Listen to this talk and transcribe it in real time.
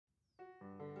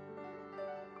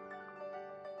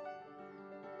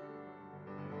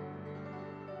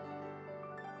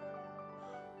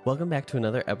Welcome back to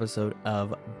another episode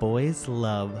of Boys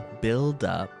Love Build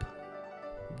Up,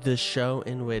 the show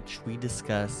in which we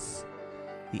discuss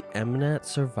the Mnet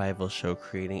survival show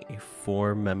creating a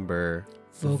 4-member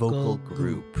vocal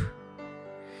group.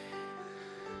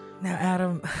 Now,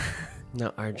 Adam.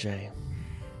 Now, RJ.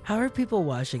 How are people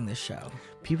watching this show?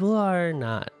 People are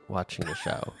not watching the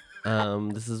show.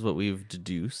 This is what we've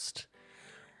deduced.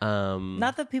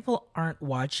 Not that people aren't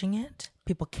watching it.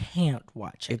 People can't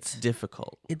watch it. It's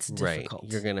difficult. It's difficult.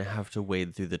 Right. You're going to have to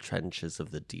wade through the trenches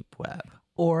of the deep web.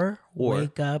 Or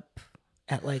wake up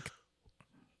at like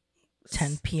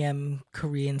 10 p.m.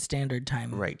 Korean Standard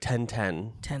Time. Right.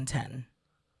 10:10. 10:10.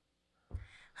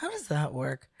 How does that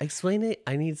work? Explain it.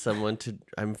 I need someone to...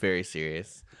 I'm very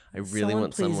serious. I really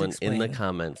want someone in the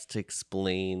comments to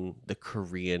explain the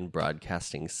Korean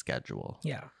broadcasting schedule.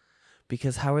 Yeah.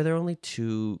 Because how are there only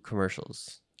 2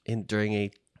 commercials during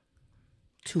a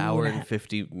 2-hour and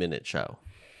 50-minute show?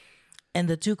 And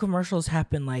the 2 commercials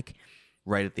happen like...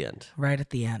 Right at the end. Right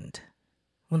at the end.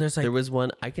 When there's like... There was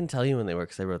one... I can tell you when they were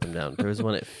because I wrote them down. There was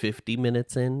one at 50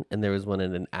 minutes in, and there was one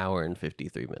at 1-hour and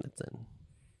 53 minutes in.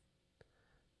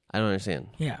 I don't understand.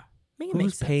 Yeah.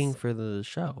 Who's paying for the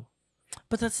show?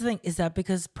 But that's the thing. Is that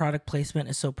because product placement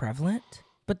is so prevalent?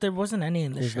 But there wasn't any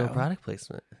in the show. There's no product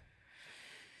placement.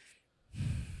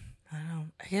 I don't know.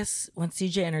 I guess when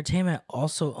CJ Entertainment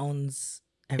also owns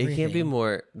everything. It can't be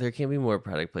more. There can't be more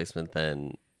product placement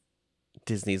than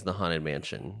Disney's The Haunted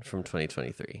Mansion from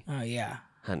 2023. Oh, yeah.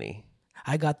 Honey.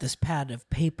 I got this pad of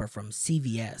paper from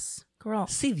CVS. Girl.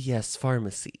 CVS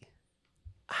Pharmacy.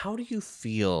 How do you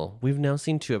feel? We've now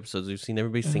seen 2 episodes. We've seen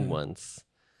everybody sing once.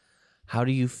 How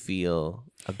do you feel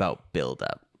about Build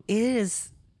Up?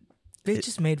 It's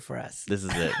just made for us. This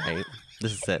is it, right?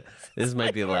 This is it. This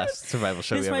might be the last survival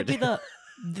show we ever do.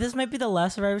 This might be the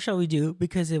last survival show we do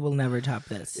because it will never top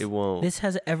this. It won't. This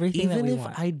has everything that we want.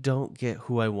 Even if I don't get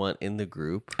who I want in the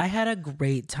group, I had a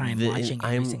great time watching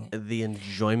everything. The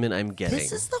enjoyment I'm getting.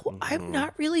 This is I'm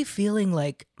not really feeling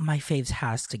like my faves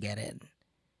has to get in.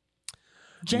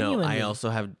 Genuinely. No, I also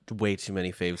have way too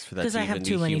many faves for that to even be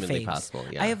humanly possible.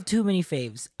 Yeah. I have too many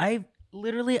faves. I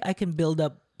can build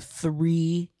up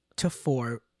 3 to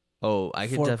 4. Oh, I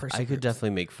could definitely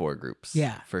make 4 groups.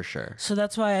 Yeah, for sure. So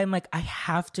that's why I'm like, I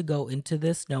have to go into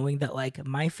this knowing that like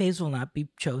my faves will not be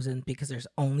chosen because there's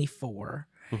only 4,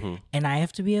 and I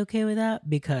have to be okay with that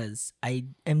because I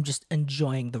am just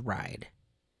enjoying the ride.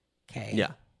 Okay.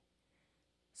 Yeah.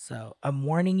 So I'm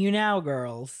warning you now,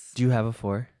 girls. Do you have a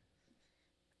 4?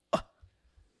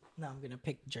 No, I'm gonna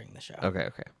pick during the show. Okay.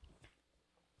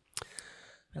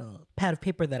 A little pad of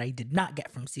paper that I did not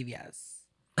get from CVS.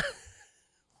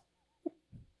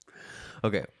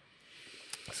 Okay.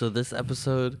 So this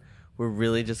episode, we're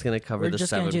really just going to cover the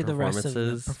 7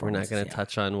 performances. We're not going to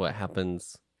touch on what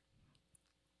happens,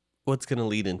 what's going to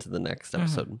lead into the next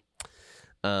episode.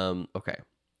 Okay.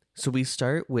 So we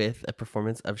start with a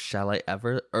performance of Shall I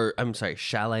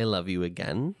Love You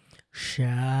Again?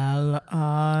 Shall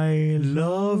I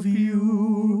love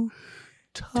you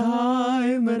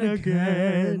time and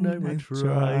again? I will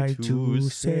try to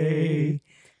say.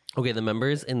 Okay, the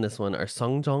members in this one are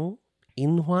Songjong,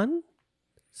 Inhwan,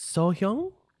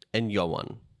 Sohyung, and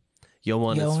Yeowon.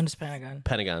 Yeowon is Pentagon.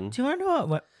 Pentagon. Do you want to know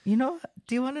what? You know?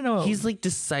 Do you want to know? He's like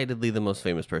decidedly the most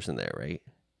famous person there, right?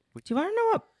 Do you want to know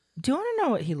what? Do you want to know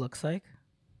what he looks like?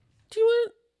 Do you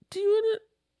want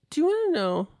to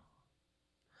know?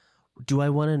 Do I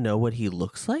want to know what he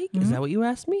looks like? Is that what you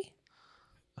asked me?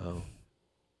 Oh.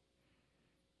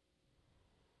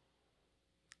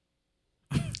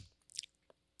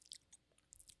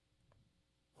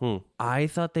 I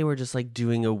thought they were just like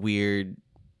doing a weird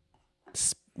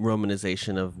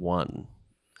romanization of one.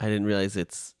 I didn't realize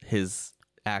it's his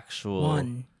actual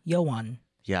Yeowon.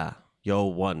 Yeah,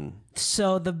 Yeowon.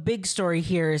 So the big story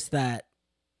here is that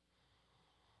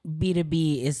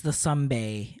B2B is the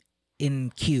Sunbae in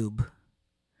Cube.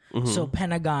 So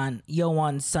Pentagon,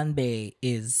 Yeowon Sunbae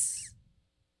is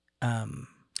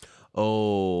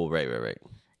Oh, right.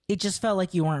 It just felt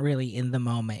like you weren't really in the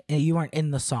moment. You weren't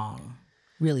in the song,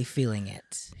 really feeling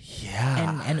it.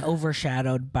 Yeah. And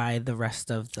overshadowed by the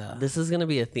rest of the... This is going to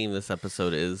be a theme this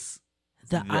episode is...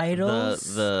 The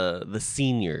idols. The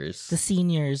seniors. The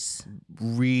seniors.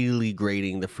 Really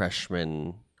grading the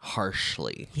freshmen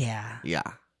harshly. Yeah. Yeah.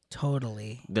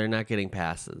 Totally. They're not getting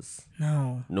passes.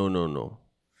 No. No.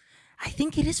 I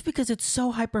think it is because it's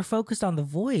so hyper-focused on the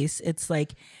voice. It's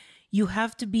like... You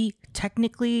have to be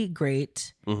technically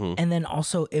great and then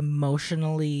also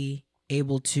emotionally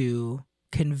able to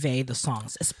convey the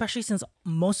songs, especially since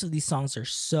most of these songs are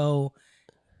so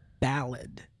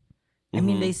ballad. I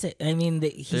mean, they say. I mean,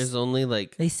 there's only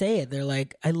like they say it. They're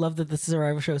like, I love that the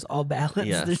Survivor show is all ballads.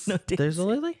 Yes. There's no dancing. There's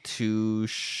only like 2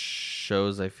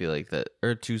 shows I feel like that,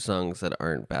 or 2 songs that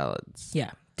aren't ballads.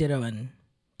 Yeah, Ditto and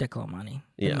Declamani.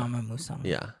 Yeah, Mama Mu song.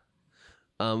 Yeah.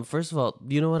 First of all,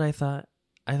 you know what I thought?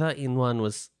 I thought Inwan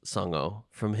was Songo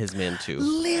from His Man 2.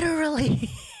 Literally.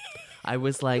 I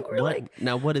was like, what? Like,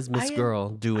 now what is Miss Girl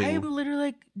doing? I am literally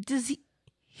like, does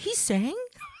he sang?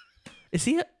 Is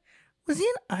he? Was he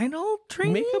an idol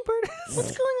trainee? Makeup artist?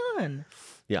 What's going on?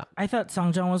 Yeah. I thought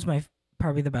Songjong was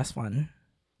probably the best one.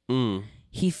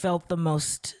 He felt the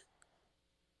most...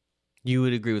 You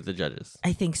would agree with the judges?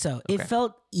 I think so. Okay. It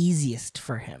felt easiest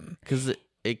for him. Because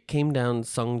it came down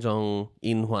Songjong,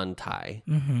 Inhwan, Tai.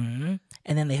 Mm-hmm.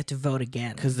 And then they had to vote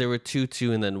again. Because there were 2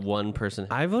 and then one person.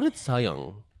 I voted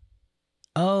Sayoung.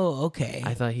 Oh, okay.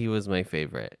 I thought he was my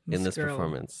favorite in this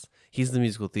performance. He's the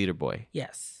musical theater boy.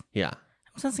 Yes. Yeah.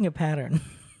 I'm sensing a pattern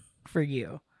for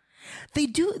you.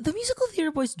 The musical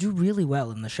theater boys do really well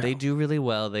in the show. They do really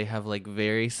well. They have like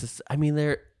very, I mean,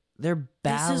 they're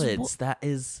ballads.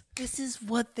 This is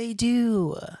what they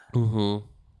do. Mm-hmm.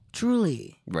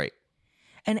 Truly. Right.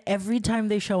 And every time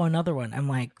they show another one, I'm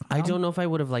like, I don't know if I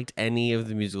would have liked any of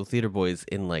the musical theater boys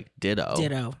in like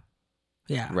Ditto.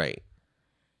 Yeah. Right.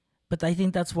 But I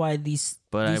think that's why these.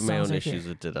 But these I have my own here. issues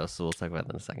with Ditto, so we'll talk about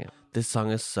that in a second. This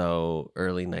song is so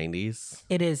early 90s.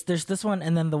 It is. There's this one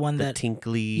and then the one that.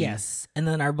 Tinkly. Yes. And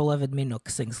then our beloved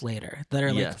Minuk sings later. That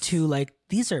are like 2, like,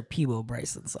 these are Peebo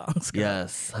Bryson songs. Girl.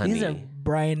 Yes, honey. These are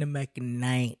Brian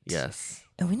McKnight. Yes.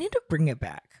 And we need to bring it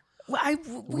back.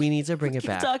 We need to bring it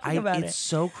back. Talking about it's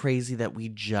so crazy that we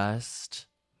just.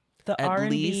 The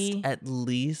R&B. At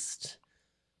least.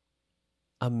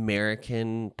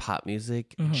 American pop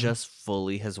music just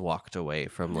fully has walked away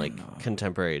from like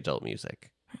contemporary adult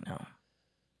music. I know.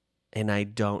 And I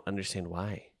don't understand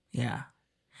why. Yeah.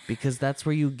 Because that's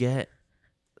where you get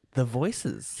the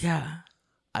voices. Yeah.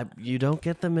 You don't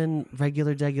get them in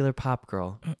regular pop,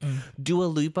 girl. Dua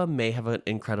Lipa may have an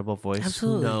incredible voice.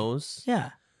 Absolutely. Who knows? Yeah.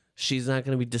 She's not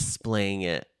going to be displaying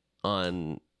it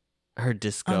on her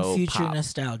disco on Future pop.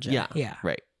 Nostalgia. Yeah.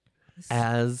 Right.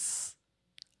 As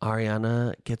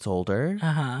Ariana gets older,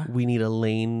 we need a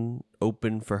lane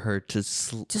open for her to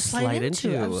slide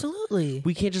into. Absolutely.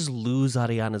 We can't just lose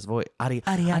Ariana's voice.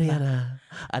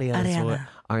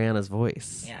 Ariana's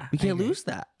voice. Yeah, we can't lose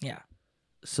that. Yeah.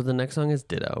 So the next song is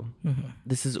Ditto.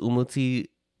 This is Umuti,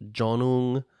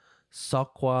 Jonung,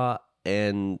 Seokwa,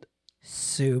 and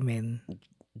Soomin.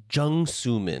 Jung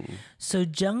Soomin. So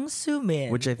Jung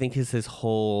Soomin, which I think is his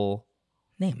whole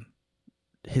name.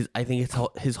 I think it's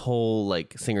his whole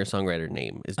like singer-songwriter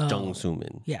name is Jung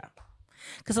Soomin. Yeah,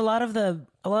 because a lot of the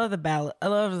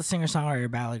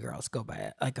singer-songwriter ballad girls go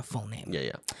by like a full name.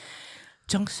 Yeah.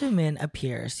 Jung Soomin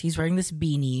appears. He's wearing this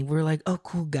beanie. We're like, oh,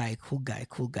 cool guy.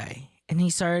 And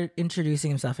he started introducing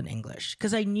himself in English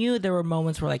because I knew there were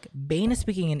moments where like Bane is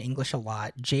speaking in English a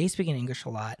lot, Jay is speaking English a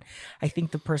lot. I think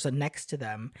the person next to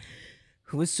them,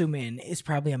 who is Soomin, is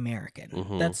probably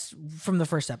American. That's from the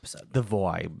first episode. The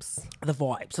vibes.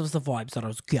 It was the vibes that I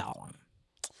was going.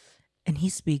 And he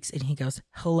speaks and he goes,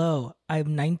 hello,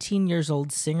 I'm 19 years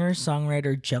old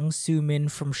singer-songwriter Jung Soomin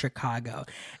from Chicago.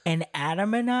 And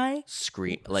Adam and I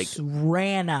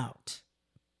ran out.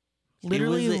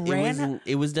 Literally ran out.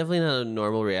 It was definitely not a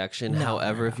normal reaction.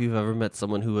 However, if you've ever met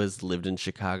someone who has lived in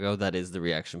Chicago, that is the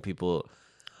reaction people...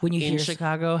 When you in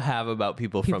Chicago have about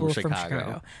people from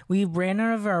Chicago. We ran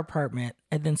out of our apartment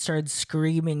and then started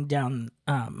screaming down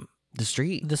the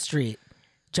street.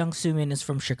 Jung Soomin is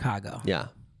from Chicago. Yeah.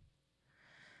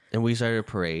 And we started a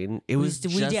parade. It was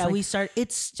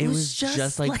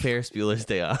just like Ferris Bueller's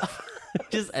Day Off.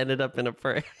 Just ended up in a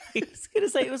parade. I was gonna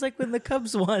say it was like when the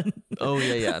Cubs won. Oh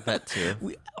yeah, that too.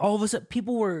 All of a sudden,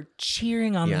 people were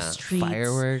cheering on the streets.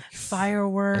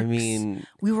 Fireworks. I mean,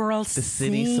 we were all the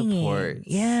city supports.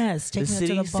 Yes, taking the city it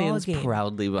to the ball stands game.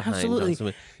 proudly behind.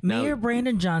 Absolutely. Mayor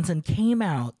Brandon Johnson came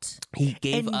out. He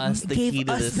gave us the key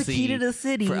to the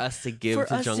city for us to give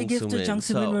to Jung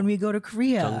Soomin when we go to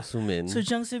Korea. Jung Soomin. So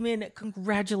Jung Soomin,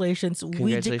 congratulations.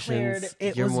 We declared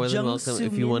it You're was more than Jung welcome. Soomin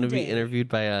If you want to be Day. interviewed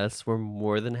by us, we're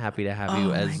more than happy to have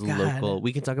you as local.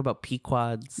 We can talk about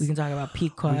Pequods. We can talk about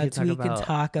Pequods. We can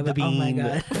talk about the oh my bean.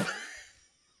 god.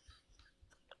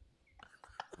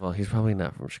 Well, he's probably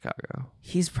not from Chicago.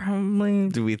 He's probably.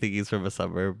 Do we think he's from a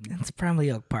suburb? It's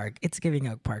probably Oak Park. It's giving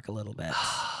Oak Park a little bit.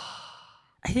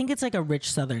 I think it's like a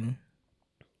rich southern.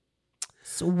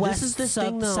 This is the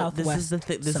thing, though. Southwest.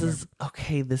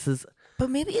 This is.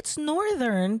 But maybe it's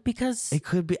northern because it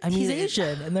could be. I mean, he's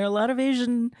Asian, and there are a lot of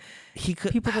Asian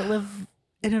people that live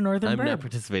in a northern I'm burb. not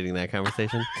participating in that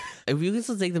conversation. If you can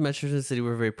still take the metro to the city,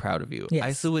 we're very proud of you. Yes.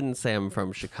 I still wouldn't say I'm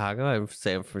from Chicago. I would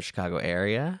say I'm from Chicago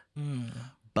area.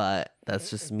 But that's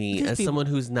just me Because as someone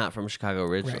who's not from Chicago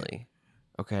originally. Right.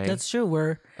 Okay. That's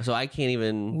true. So I can't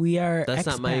even. We are. That's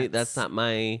expats. not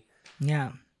my.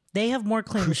 Yeah. They have more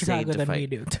claim to Chicago than we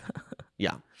do.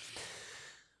 Yeah.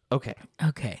 Okay.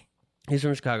 Okay. He's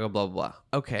from Chicago, blah, blah, blah.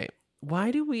 Okay.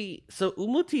 Why do we... So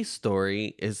Umuti's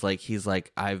story is like, he's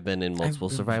like, I've been in multiple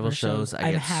survival shows.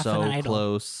 I get so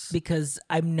close. Because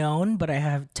I'm known, but I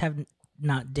have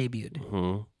not debuted.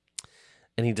 Mm-hmm.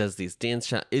 And he does these dance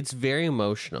shots. It's very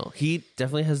emotional. He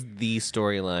definitely has the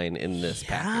storyline in this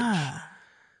package.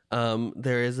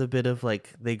 There is a bit of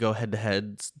like, they go head to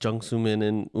head, Jung, Soomin,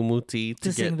 and Umuti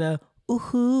to sing the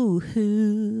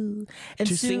ooh-hoo-hoo. And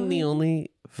to sing the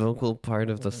only vocal part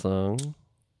of the song.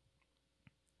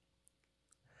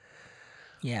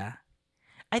 Yeah.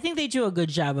 I think they do a good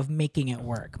job of making it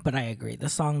work, but I agree. The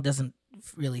song doesn't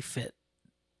really fit.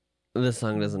 The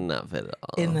song does not fit at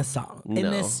all. In the song. No.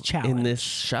 In this challenge. In this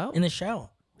show? In the show.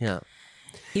 Yeah.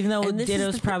 Even though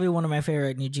Ditto's probably one of my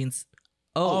favorite New Jeans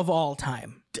of all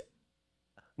time.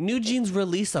 New Jeans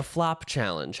release a flop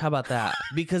challenge. How about that?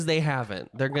 Because they haven't.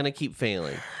 They're going to keep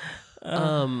failing.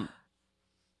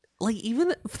 Like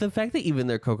even the fact that even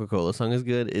their Coca-Cola song is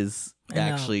good is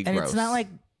actually gross. And it's not like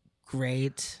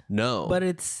great. No. But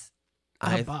it's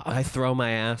I throw my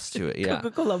ass to it. Yeah.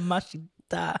 Coca-Cola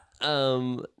Mashita.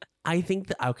 I think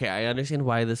that, okay, I understand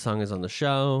why this song is on the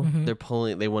show.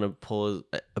 Mm-hmm. They want to pull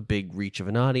a big reach of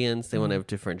an audience. They want to have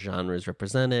different genres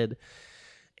represented.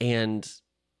 And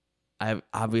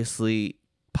obviously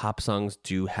pop songs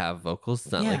do have vocals.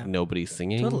 It's not like nobody's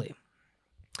singing. Totally.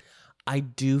 I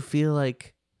do feel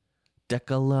like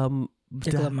Decalamani?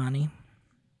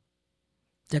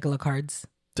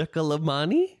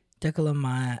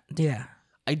 Yeah.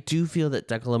 I do feel that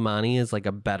Decalamani is like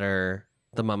a better...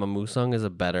 The Mamamoo song is a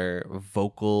better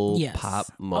vocal pop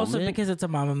moment. Also because it's a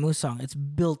Mamamoo song. It's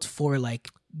built for like,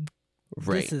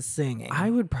 this is singing. I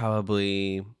would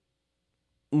probably,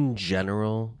 in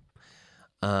general,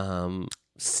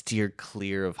 steer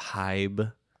clear of hype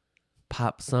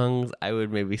pop songs. I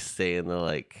would maybe stay in the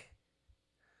like,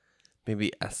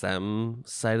 maybe SM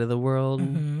side of the world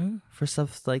for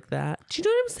stuff like that. Do you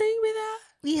know what I'm saying by that?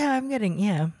 Yeah,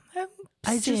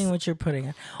 I'm seeing what you're putting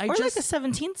in. Or like a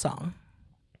 17 song.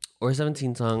 Or a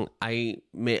 17 song. I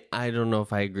don't know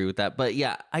if I agree with that, but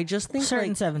yeah, I just think certain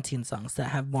like, 17 songs that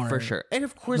have more for sure. And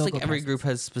of course, like every group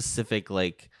has specific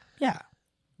like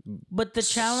but the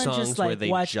challenge is like where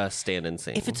they just stand and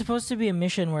sing. If it's supposed to be a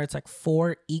mission where it's like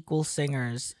 4 equal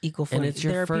singers, and it's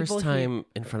your first time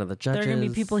in front of the judges, there are gonna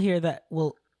be people here that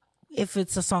will. If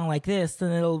it's a song like this,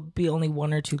 then it'll be only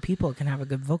 1 or 2 people can have a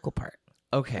good vocal part.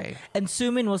 Okay. And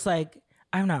Soomin was like,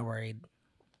 "I'm not worried."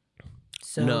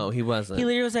 So no, he wasn't. He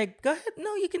literally was like, "Go ahead,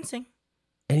 no, you can sing."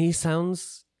 And he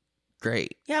sounds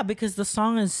great. Yeah, because the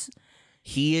song is.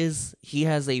 He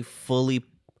has a fully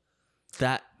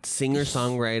that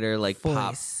singer-songwriter like voice.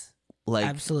 Pop, like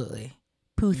absolutely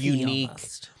Poothy, unique,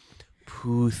 almost.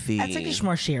 Poothy. That's actually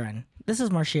more Sheeran. This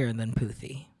is more Sheeran than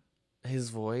Poothy. His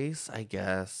voice, I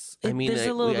guess. I guess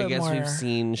more... we've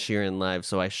seen Sheeran live,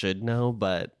 so I should know,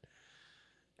 but.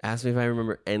 Ask me if I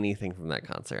remember anything from that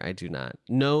concert. I do not.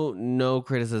 No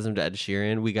criticism to Ed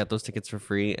Sheeran. We got those tickets for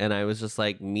free, and I was just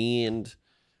like, me and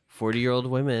 40-year-old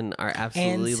women are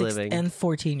absolutely living. And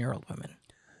 14-year-old women.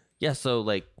 Yeah, so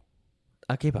like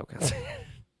a K-pop concert.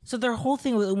 So their whole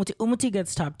thing with Umuti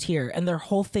gets top tier, and their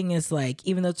whole thing is like,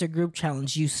 even though it's a group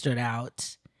challenge, you stood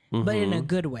out, but in a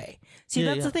good way. See,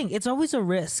 that's the thing. It's always a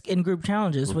risk in group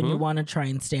challenges when you want to try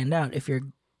and stand out.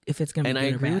 If it's going to be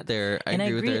good or bad. I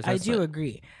agree with their assessment. I do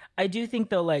agree. I do think,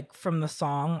 though, like, from the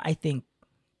song, I think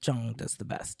Jung does the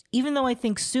best. Even though I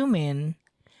think Soomin,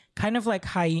 kind of like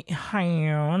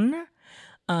Hyeon,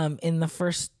 in the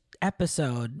first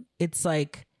episode, it's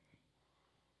like,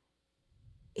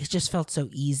 it just felt so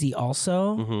easy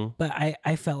also. But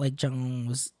I felt like Jung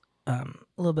was a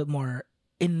little bit more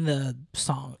in the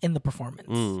song, in the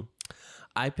performance.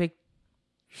 I picked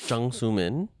Jung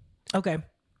Soomin. Okay.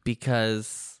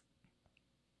 Because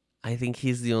I think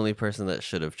he's the only person that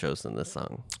should have chosen this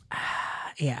song.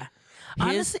 Yeah.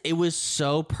 Honestly, it was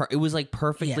so it was like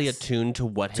perfectly attuned to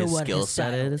what his skill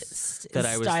set is. That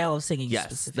I was style of singing.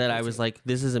 Yes, that I was like,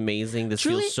 this is amazing. This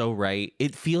feels so right.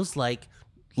 It feels like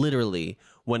literally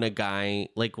when a guy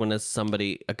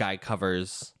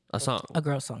covers a song, a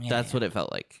girl song. That's what it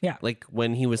felt like. Yeah, like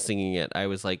when he was singing it, I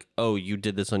was like, oh, you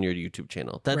did this on your YouTube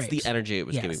channel. That's the energy it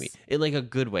was giving me. It like a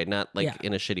good way, not like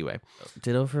in a shitty way.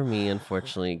 Ditto for me,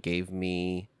 unfortunately, gave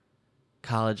me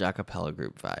college a cappella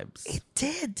group vibes. It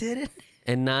did, didn't it?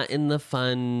 And not in the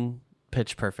fun,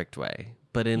 pitch perfect way,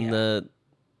 but in the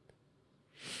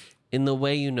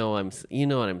way you know what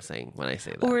I'm saying when I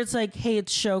say that. Or it's like, hey,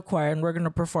 it's show choir and we're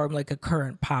gonna perform like a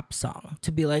current pop song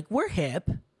to be like, we're hip.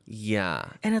 Yeah.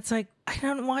 And it's like, I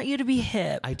don't want you to be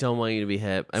hip. I don't want you to be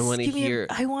hip. I want to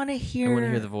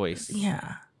hear the voice.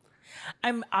 Yeah.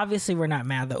 We're not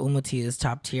mad that Umuti is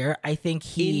top tier. I think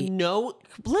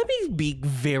let me be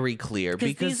very clear,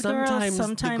 because sometimes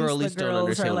the girlies don't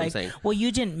understand what I'm saying. Well,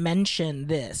 you didn't mention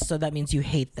this, so that means you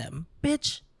hate them.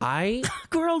 Bitch.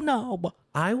 Girl, no.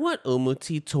 I want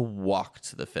Umuti to walk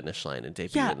to the finish line and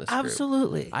debut in this group.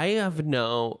 Absolutely. I have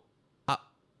no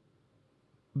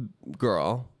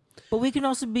girl. But we can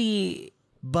also be.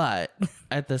 But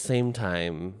at the same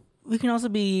time, we can also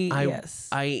be.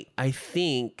 I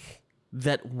think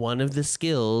that one of the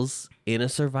skills in a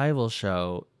survival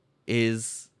show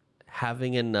is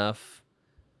having enough,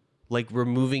 like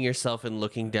removing yourself and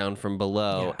looking down from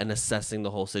below and assessing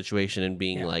the whole situation and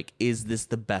being like, is this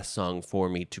the best song for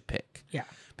me to pick? Yeah.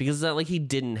 Because it's not like he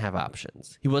didn't have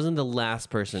options. He wasn't the last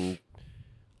person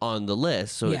on the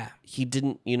list. So he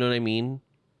didn't, you know what I mean?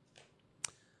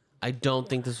 I don't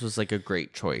think this was like a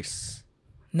great choice.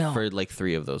 No. For like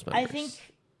 3 of those members. I think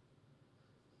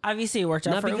obviously it worked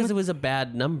out. Not because it was a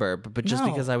bad number, but just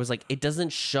because I was like, it doesn't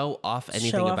show off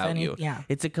anything about you. Yeah.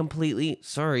 It's a completely,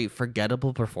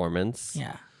 forgettable performance.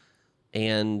 Yeah.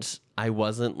 And I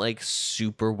wasn't like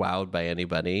super wowed by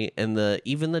anybody. And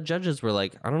even the judges were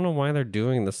like, I don't know why they're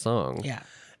doing the song. Yeah.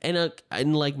 And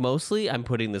like mostly I'm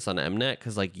putting this on Mnet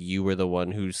because like you were the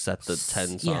one who set the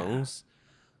 10 songs.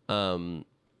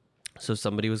 So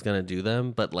somebody was going to do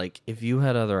them. But like if you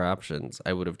had other options,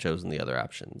 I would have chosen the other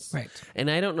options. Right. And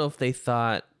I don't know if they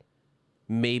thought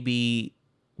maybe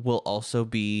we'll also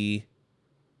be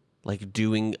like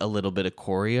doing a little bit of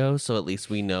choreo. So at least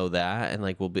we know that. And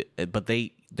like we'll be, but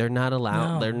they're not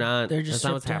allowed. No, they're just that's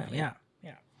not what's happening. Yeah.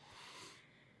 Yeah.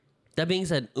 That being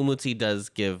said, Umuti does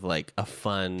give like a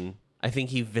fun, I think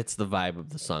he fits the vibe of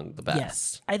the song the best.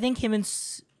 Yes. I think him and,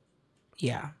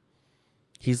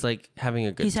 he's like having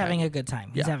a good time. He's having a good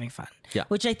time. He's having fun. Yeah.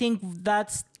 Which I think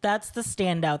that's the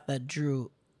standout that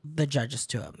drew the judges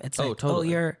to him. It's like, totally.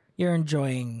 You're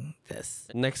enjoying this.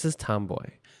 Next is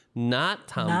Tomboy. Not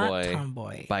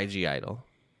Tomboy by G Idol.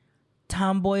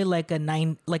 Tomboy like a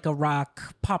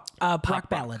rock pop rock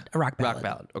ballad. A rock ballad. Rock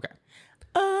ballad. Okay.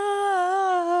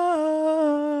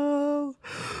 Oh.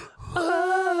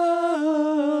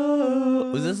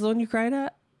 Was this the one you cried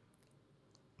at?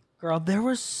 Girl, there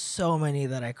were so many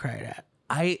that I cried at.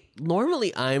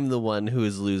 I'm the one who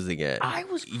is losing it. I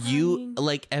was crying. You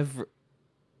like I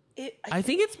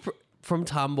think it's from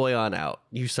Tomboy on out.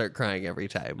 You start crying every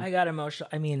time. I got emotional.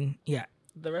 I mean, yeah.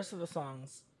 The rest of the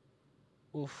songs.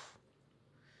 Oof.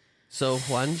 So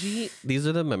Hwanji, these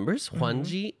are the members.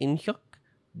 Hwanji, Inhyuk,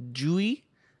 Jui,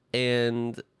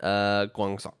 and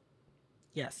Gwangsok.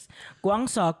 Yes.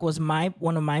 Gwangsok was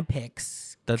one of my picks.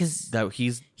 He's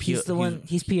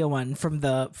PO1 from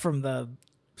the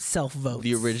self vote.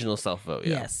 The original self vote,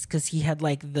 yeah. Yes, because he had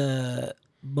like the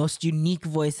most unique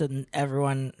voice that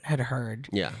everyone had heard.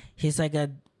 Yeah. He's like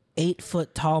a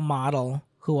 8-foot tall model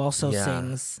who also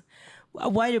sings.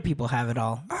 Why do people have it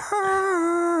all?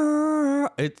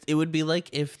 It would be like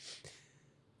if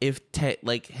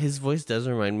like his voice does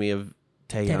remind me of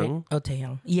Taehyung.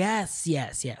 Taehyung. Yes.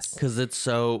 Because it's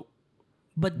so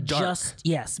but dark.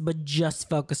 just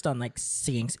focused on like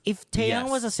singing. If Taehyung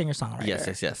was a singer-songwriter.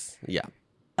 Yes. Yeah.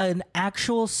 An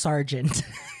actual sergeant.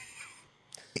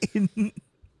 Is the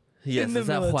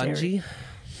that military. Hwanji?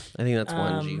 I think that's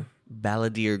Hwanji.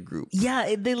 Balladeer group.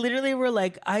 Yeah, they literally were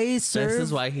like, This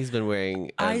is why he's been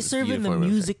wearing I serve in the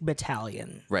music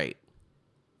battalion. Right.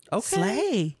 Okay.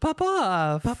 Slay. Pop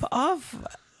off.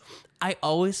 I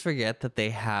always forget that they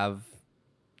have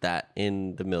that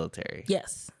in the military.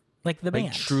 Yes. Like the band. I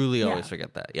truly always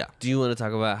forget that. Yeah. Do you want to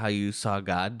talk about how you saw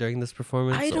God during this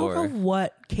performance? I don't know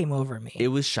what came over me. It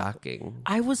was shocking.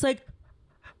 I was like,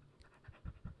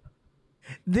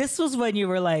 this was when you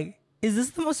were like, is this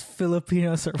the most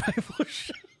Filipino survival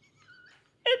show?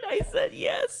 And I said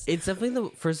yes. It's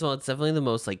definitely it's definitely the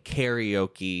most like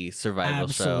karaoke survival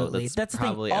show. That's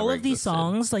probably the thing. All of these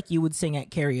songs like you would sing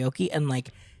at karaoke and like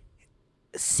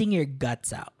sing your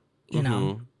guts out, you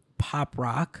know, pop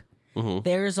rock.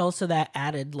 There's also that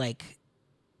added like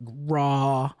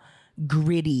raw,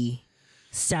 gritty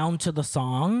sound to the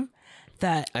song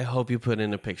that I hope you put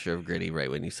in a picture of Gritty right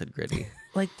when you said Gritty.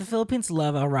 Like the Philippines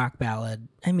love a rock ballad.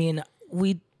 I mean,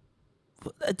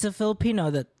 it's a Filipino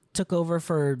that took over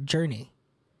for Journey.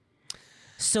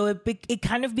 So it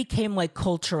kind of became like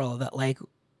cultural that like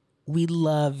We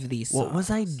love these songs. What was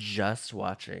I just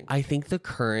watching? I think the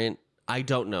current... I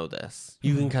don't know this.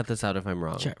 You can cut this out if I'm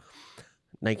wrong. Sure.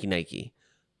 Nike.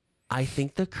 I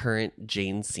think the current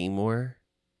Jane Seymour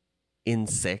in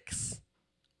 6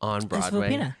 on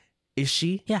Broadway. Is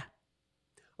she? Yeah.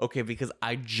 Okay, because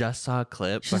I just saw a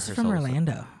clip. She's from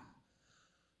Orlando.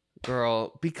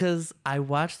 Girl, because I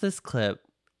watched this clip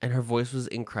and her voice was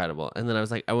incredible. And then I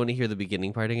was like, I want to hear the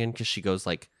beginning part again because she goes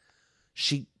like...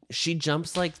 She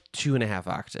jumps like 2.5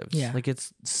 octaves. Yeah. Like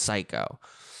it's psycho.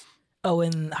 Oh,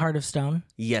 in Heart of Stone?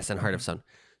 Yes, in Heart of Stone.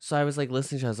 So I was like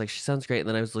listening to her. I was like, she sounds great. And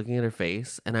then I was looking at her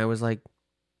face and I was like,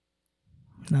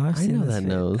 no, I know that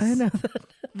nose. I know that.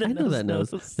 I know that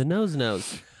nose. The nose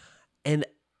knows. And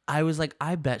I was like,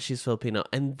 I bet she's Filipino.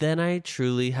 And then I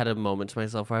truly had a moment to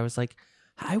myself where I was like,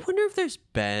 I wonder if there's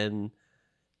been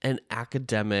an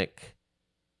academic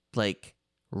like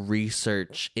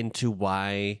research into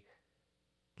why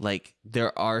like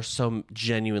there are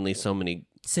genuinely so many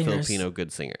singers. Filipino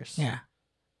good singers. Yeah.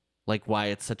 Like why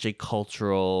it's such a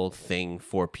cultural thing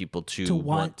for people to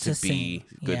want to be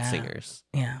good singers.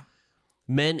 Yeah.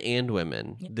 Men and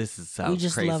women. This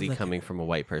sounds crazy coming from a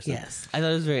white person. Yes. I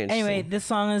thought it was very interesting. Anyway, this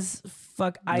song is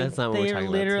That's not what we're talking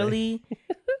about today.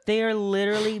 They are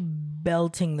literally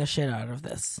belting the shit out of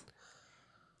this.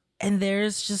 And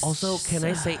there's just... Also, can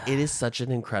I say it is such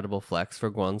an incredible flex for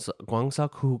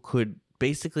Guangseok, who could...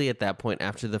 Basically, at that point,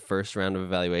 after the first round of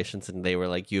evaluations, and they were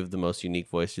like, you have the most unique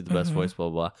voice, you're the best voice, blah,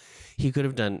 blah, blah. He could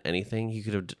have done anything. He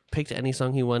could have picked any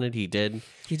song he wanted. He did.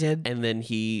 And then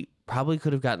he probably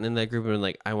could have gotten in that group and been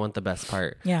like, I want the best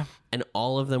part. Yeah. And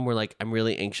all of them were like, I'm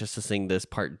really anxious to sing this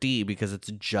part D because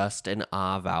it's just an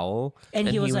ah vowel. And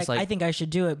he was like, I think I should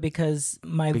do it because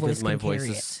my voice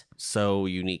is so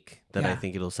unique that I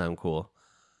think it'll sound cool.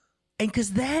 And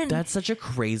because then... That's such a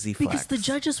crazy flex. Because the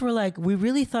judges were like, we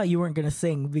really thought you weren't going to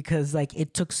sing because like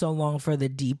it took so long for the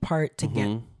D part to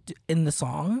get in the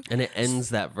song. And it ends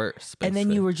that verse. Basically. And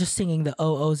then you were just singing the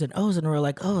O's and O's and we're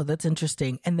like, oh, that's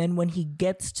interesting. And then when he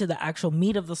gets to the actual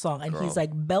meat of the song and he's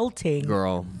like belting,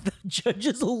 the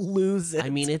judges will lose it. I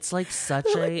mean, it's like such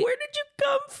They're like, where did you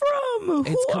come from?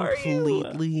 Who are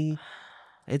you?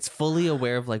 It's fully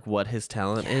aware of like what his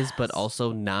talent is, but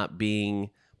also not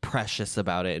being... precious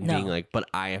about it and being like, but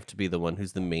I have to be the one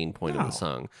who's the main point of the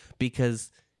song.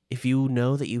 Because if you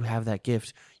know that you have that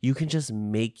gift, you can just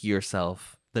make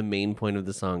yourself the main point of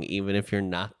the song, even if you're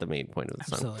not the main point of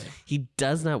the song. He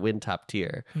does not win top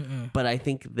tier. But I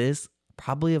think this,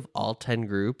 probably of all 10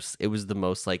 groups, it was the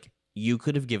most like, you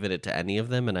could have given it to any of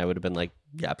them and I would have been like,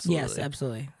 yeah, absolutely. Yes,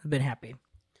 absolutely. I've been happy.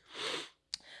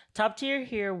 Top tier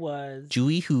here was...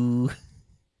 Jui Hoo.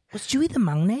 Was Jui the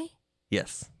maknae?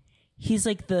 Yes. He's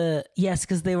like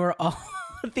because they were all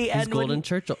at the end. He's Golden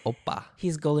Church Oppa.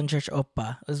 He's Golden Church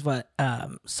Oppa, is what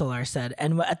Solar said.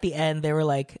 And at the end, they were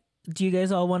like, do you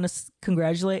guys all want to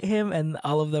congratulate him? And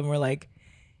all of them were like,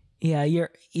 yeah, your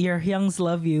Hyungs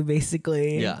love you,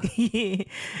 basically. Yeah.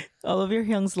 All of your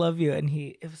Hyungs love you. And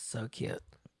it was so cute.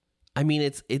 I mean,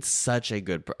 it's such a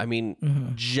good,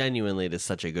 genuinely, it is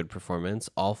such a good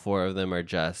performance. All 4 of them are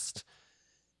just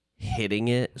hitting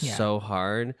it so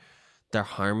hard. Their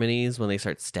harmonies, when they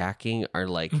start stacking, are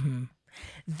like...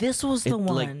 This was the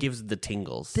one... like gives the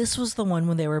tingles. This was the one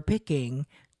when they were picking.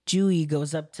 Jui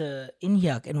goes up to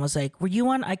In-hyuk and was like, were you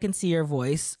on I Can See Your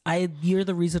Voice? You're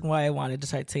the reason why I wanted to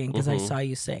start singing because I saw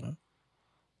you sing.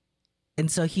 And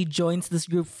so he joins this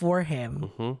group for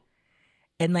him.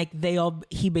 And like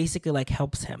he basically like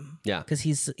helps him. Yeah. Because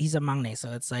he's a maknae.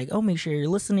 So it's like, oh, make sure you're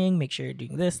listening. Make sure you're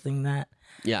doing this, doing that.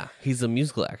 Yeah. He's a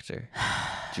musical actor.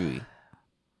 Jui.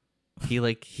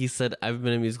 He said, I've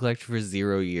been a musical actor for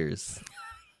 0 years.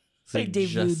 So I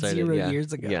debuted 0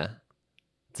 years ago. Yeah.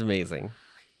 It's amazing.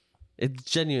 It's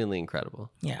genuinely incredible.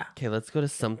 Yeah. Okay, let's go to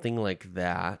something like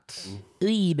that.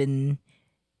 Uibin,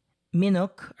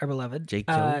 Minuk, our beloved.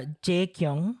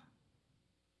 Jaekyung.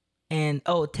 And,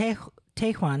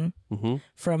 Taehwan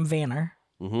from Vanner.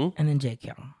 And then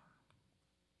Jaekyung.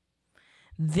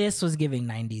 This was giving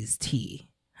 90s tea.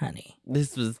 Honey,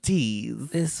 this was tease.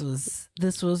 This was.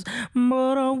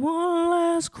 But I one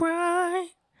last cry.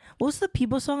 What was the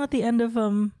People song at the end of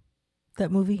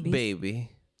that movie? Baby.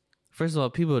 First of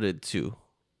all, People did 2.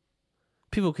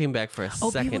 People came back for a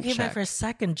second check. People came back for a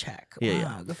second check. Wow,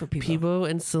 yeah. Good for People. People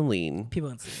and Celine.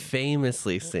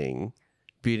 Famously sing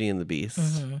Beauty and the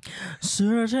Beast.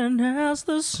 Certain as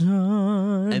the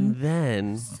sun. And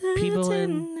then People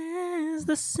and as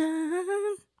the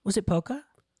sun. Was it Polka?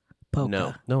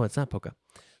 No, it's not Polka.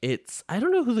 It's, I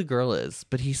don't know who the girl is,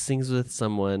 but he sings with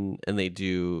someone and they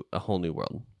do A Whole New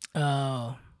World.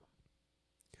 Oh.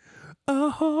 A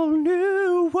whole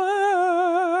new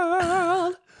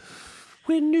world.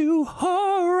 with new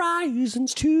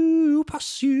horizons to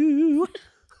pursue.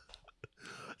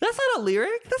 That's not a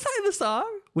lyric. That's not in the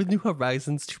song. With new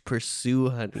horizons to pursue,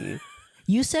 honey.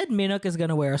 You said Minuk is going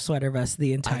to wear a sweater vest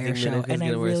the entire show, and I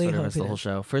really hope the whole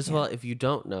show. First of all, if you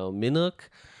don't know, Minuk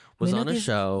was on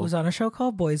a show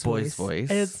called Boys Voice,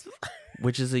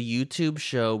 which is a YouTube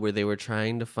show where they were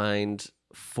trying to find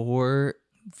 4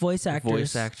 voice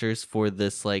actors for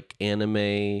this like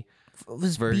anime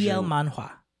version. BL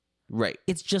manhwa. Right.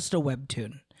 It's just a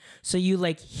webtoon. So you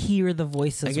like hear the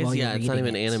voices I guess, while you're it's not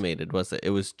even it. animated, was it?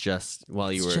 It was just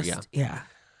while you were, yeah.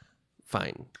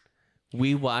 Fine.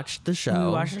 We watched the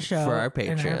show for our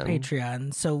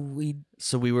Patreon.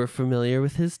 So we were familiar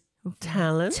with his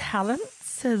talents,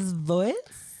 his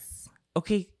voice.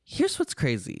 Okay, here's what's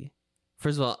crazy.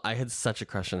 First of all, I had such a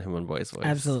crush on him on Boys Voice.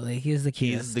 Absolutely. He's the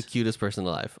cutest. He's the cutest person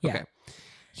alive. Yeah. Okay.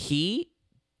 He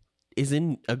is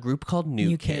in a group called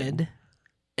New Kid.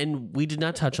 And we did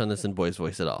not touch on this in Boys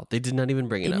Voice at all. They did not even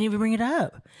bring it up. They didn't even bring it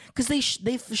up. Because they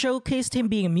showcased him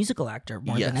being a musical actor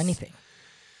more than anything.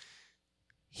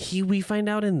 We find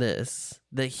out in this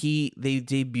that they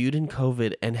debuted in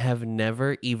COVID and have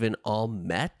never even all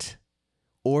met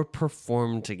or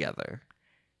performed together.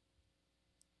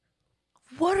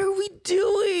 What are we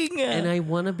doing? And I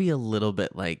want to be a little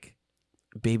bit like,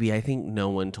 baby, I think no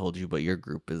one told you, but your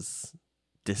group is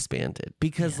disbanded.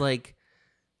 Because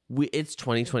it's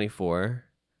 2024.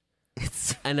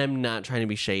 And I'm not trying to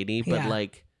be shady, but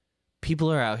like people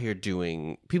are out here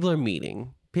people are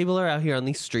meeting. People are out here on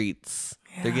these streets.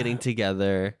 Yeah. They're getting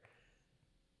together.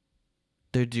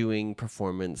 They're doing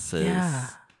performances. Yeah.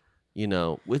 You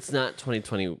know, it's not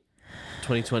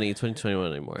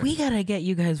 2021 anymore. We got to get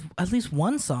you guys at least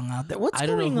one song out there. I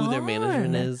don't know who their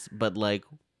management is, but like,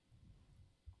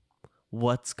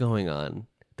 what's going on?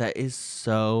 That is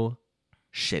so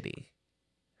shitty.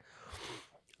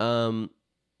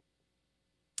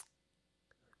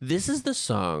 This is the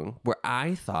song where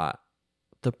I thought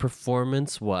the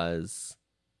performance was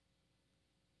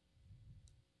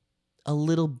a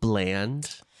little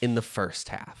bland in the first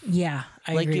half. Yeah,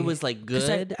 I agree. It was like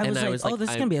good. I was like, this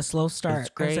is going to be a slow start. It's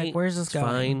great. I was like, where's this going?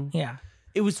 Fine. Yeah.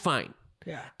 It was fine.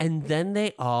 Yeah. And then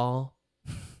they all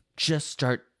just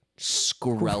start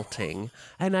squelting.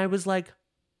 And I was like,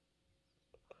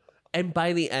 and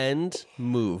by the end,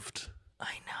 moved.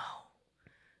 I know.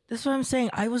 That's what I'm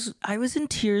saying. I was in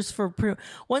tears for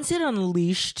once it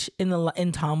unleashed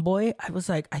in Tomboy. I was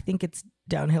like, I think it's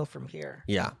downhill from here.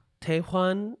 Yeah.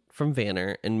 Taehwan from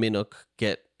Vanner and Minuk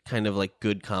get kind of like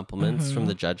good compliments from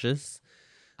the judges.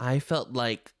 I felt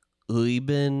like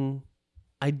Uibin,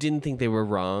 I didn't think they were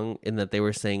wrong in that they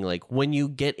were saying like when he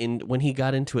got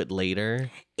into it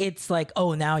later, it's like,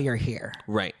 oh, now you're here.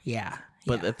 Right. Yeah.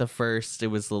 But at the first it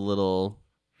was a little,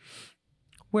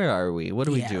 where are we? What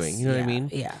are we doing? You know what I mean?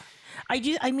 Yeah.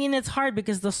 I mean, it's hard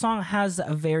because the song has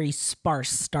a very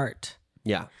sparse start.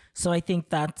 Yeah. So I think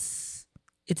it's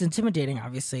intimidating,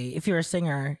 obviously. If you're a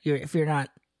singer,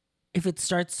 if it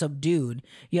starts subdued,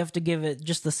 you have to give it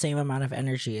just the same amount of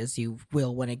energy as you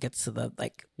will when it gets to the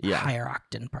higher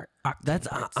octane part. That's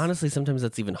honestly, sometimes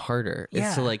that's even harder. Yeah.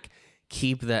 It's to like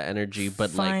keep that energy,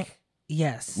 but not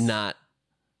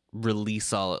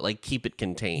release all it, like keep it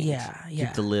contained. Yeah.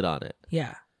 Keep the lid on it.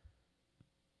 Yeah.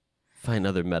 Find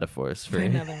other metaphors for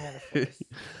it.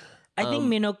 I think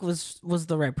Minuk was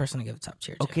the right person to give a top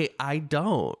tier to. Okay, I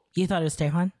don't. You thought it was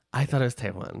Taehwan? I thought it was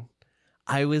Taehwan.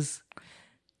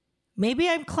 Maybe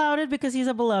I'm clouded because he's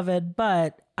a beloved,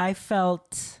 but I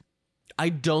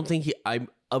don't think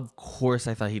of course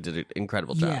I thought he did an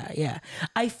incredible job. Yeah.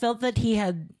 I felt that he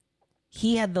had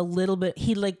the little bit,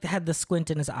 he like had the squint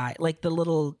in his eye, like the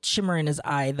little shimmer in his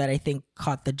eye that I think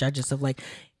caught the judges of like,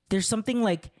 there's something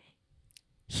like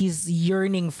he's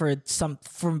yearning for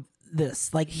from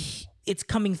this, like it's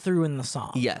coming through in the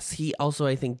song. Yes, he also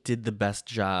I think did the best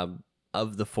job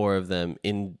of the 4 of them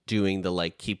in doing the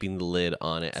like keeping the lid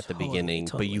on it at the beginning,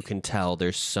 but you can tell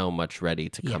there's so much ready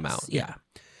to come out. Yeah.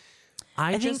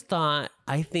 I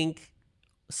think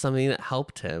something that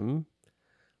helped him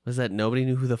was that nobody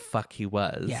knew who the fuck he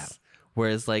was. Yeah.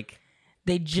 Whereas like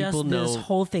this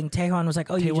whole thing, Taehwan was like,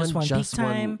 oh, you just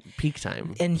won peak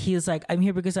time. And he was like, I'm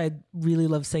here because I really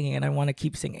love singing and I want to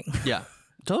keep singing. Yeah.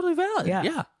 Totally valid.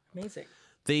 Yeah. Amazing.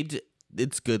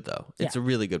 It's good though. It's a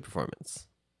really good performance.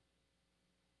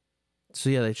 So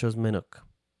yeah, they chose Minuk.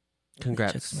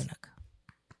 Congrats.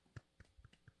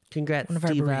 Congrats,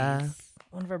 Diva.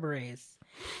 One of our berets.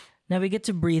 Now we get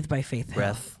to Breathe by Faith Hill.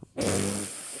 Breath.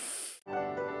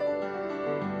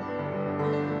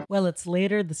 Well, it's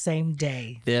later the same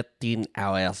day. 13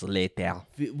 hours later.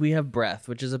 We have Breath,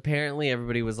 which is apparently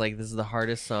everybody was like, this is the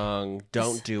hardest song.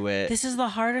 Don't do it. This is the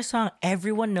hardest song.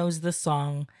 Everyone knows this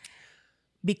song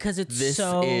because it's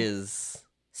is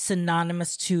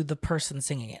synonymous to the person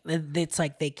singing it. It's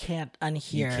like they can't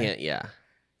unhear. You can't, yeah.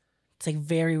 It's like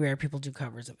very rare people do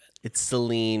covers of it. It's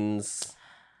Celine's.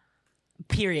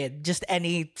 Period. Just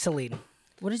any Celine.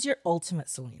 What is your ultimate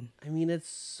Celine? I mean, it's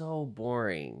so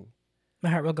boring. My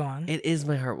Heart Will Go On. It is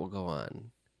My Heart Will Go On.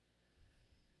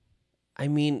 I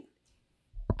mean,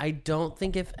 I don't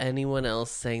think if anyone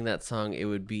else sang that song, it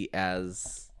would be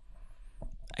as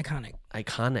iconic.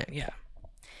 Yeah.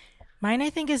 Mine,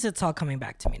 I think, is It's All Coming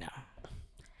Back to Me Now.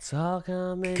 It's all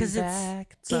coming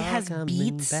back. It has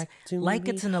beats like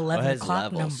it's an 11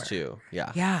 o'clock number. Too.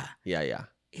 Yeah. Yeah.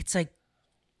 It's like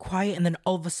quiet, and then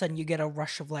all of a sudden you get a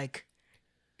rush of like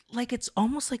it's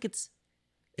almost like it's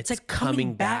like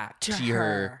coming back to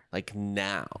your like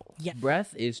now. Yeah.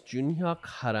 Breath is Junhyuk,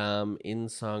 Haram,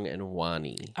 Insung, and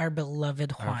Hwani. Our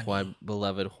beloved Hwani. Our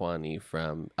beloved Hwani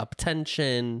from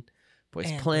Uptension,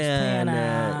 Boys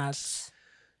Planet,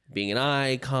 being an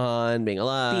icon, being a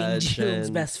legend. Being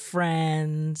Jung's best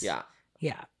friend. Yeah.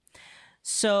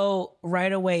 So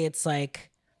right away it's like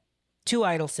two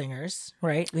idol singers,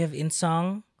 right? We have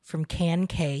Insung from Can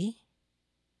K,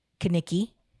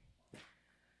 Kaneki.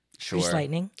 Sure. Grease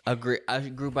Lightning. A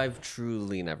group I've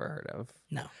truly never heard of.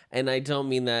 No. And I don't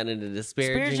mean that in a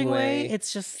disparaging way.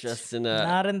 It's just in a...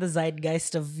 not in the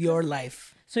zeitgeist of your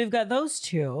life. So we've got those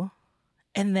two.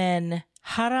 And then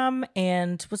Haram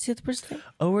and what's the other person's name?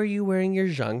 Oh, are you wearing your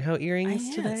Jung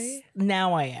earrings today?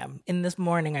 Now I am. In this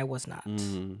morning, I was not.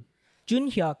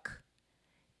 Junhyuk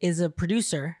is a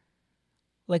producer,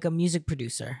 like a music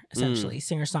producer, essentially.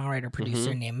 Singer-songwriter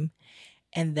producer name.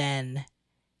 And then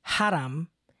Haram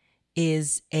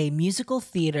is a musical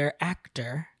theater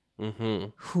actor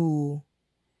who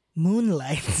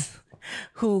moonlights,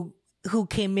 who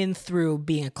came in through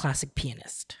being a classic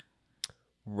pianist.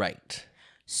 Right.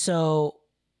 So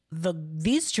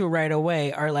these two right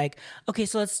away are like, okay,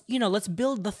 so let's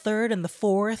build the third and the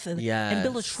fourth and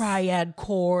build a triad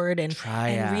chord and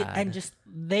just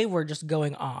they were just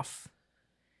going off.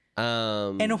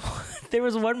 And there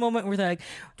was one moment where they're like,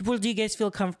 well, do you guys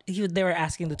feel comfortable? They were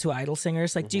asking the two idol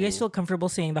singers, like, do you guys feel comfortable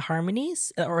singing the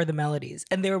harmonies or the melodies?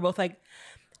 And they were both like,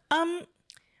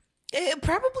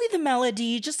 probably the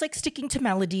melody, just like sticking to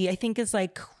melody, I think is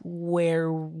like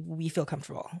where we feel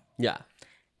comfortable. Yeah.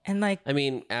 And like, I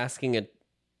mean,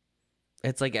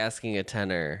 it's like asking a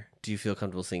tenor, do you feel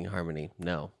comfortable singing harmony?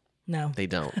 No, they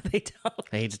don't. They don't.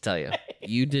 I hate to tell you.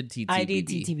 You did TTBB. I did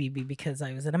TTBB because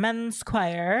I was in a men's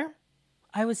choir.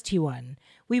 I was T1.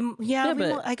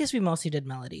 I guess we mostly did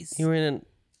melodies. You were in a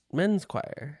men's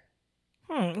choir.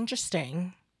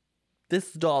 Interesting.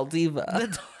 This doll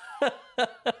diva.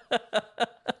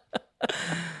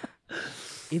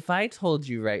 If I told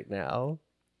you right now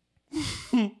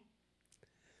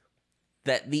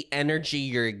that the energy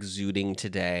you're exuding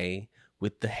today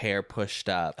with the hair pushed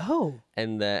up,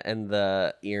 and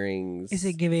the earrings, is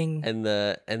it giving, and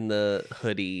the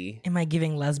hoodie, am I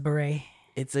giving Les Beret?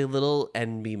 It's a little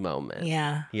envy moment.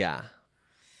 Yeah.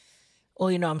 Well,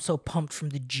 I'm so pumped from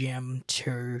the gym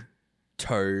too.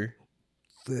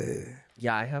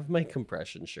 Yeah, I have my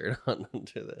compression shirt on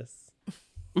under this.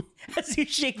 As you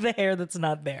shake the hair that's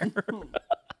not there.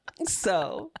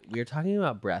 So we are talking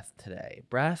about Breath today.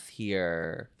 Breath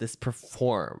here, this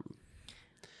perform.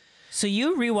 So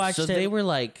you rewatched it. So they were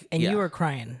like, and you were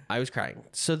crying. I was crying.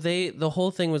 So the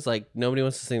whole thing was like, nobody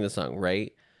wants to sing the song,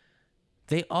 right?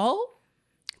 They all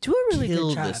do a really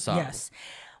good job. This song. Yes.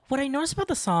 What I noticed about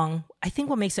the song, I think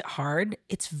what makes it hard,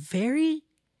 it's very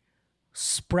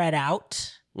spread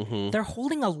out. They're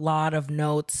holding a lot of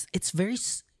notes. It's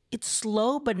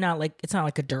slow, but it's not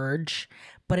like a dirge,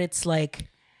 but it's like,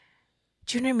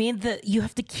 do you know what I mean? That you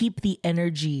have to keep the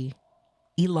energy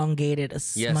elongated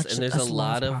as much as possible. Yes, and there's a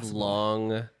lot of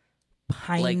long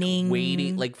pining, like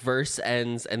waiting, like verse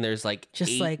ends, and there's like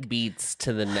just 8 beats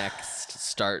to the next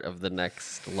start of the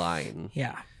next line.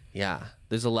 Yeah.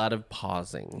 There's a lot of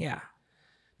pausing. Yeah.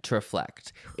 To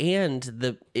reflect, and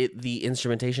the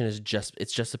instrumentation is just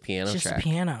a piano track. Just a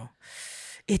piano.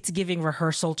 It's giving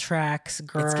rehearsal tracks,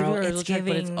 girl. It's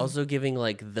giving but it's also giving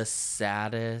like the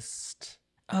saddest.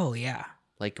 Oh yeah.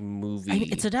 Like movie. I mean,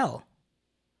 it's Adele.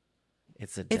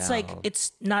 It's like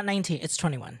it's not 19. It's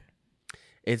 21.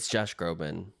 It's Josh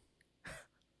Groban.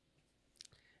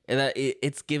 And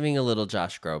it's giving a little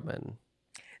Josh Groban.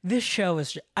 This show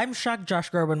is. I'm shocked Josh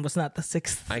Groban was not the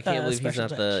 6th. I can't believe he's not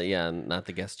judge. not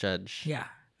the guest judge. Yeah,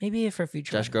 maybe for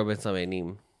future. Josh Groban's not my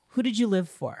name. Who did you live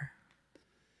for?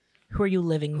 Who are you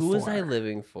living for? Who was I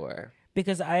living for?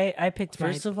 Because I picked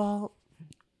First of all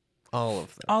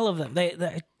of them. All of them.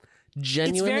 They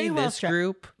genuinely this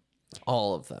group,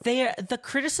 all of them. The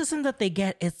criticism that they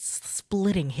get is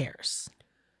splitting hairs.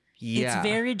 Yeah. It's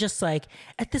very just like,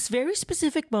 at this very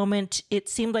specific moment, it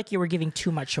seemed like you were giving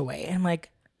too much away. And I'm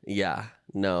like, yeah,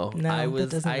 no, I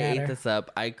ate this up.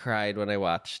 I cried when I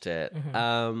watched it.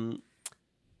 Mm-hmm.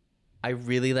 I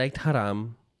really liked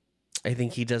Haram. I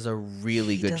think he does a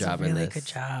really good job in this. Good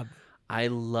job. I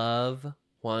love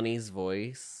Juani's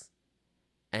voice,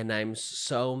 and I'm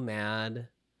so mad.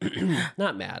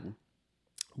 Not mad,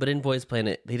 but in Boys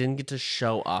Planet, they didn't get to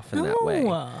show off in that way.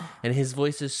 And his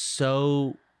voice is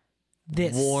so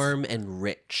warm and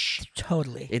rich.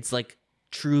 Totally. It's like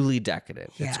truly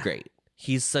decadent. Yeah. It's great.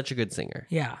 He's such a good singer.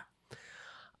 Yeah.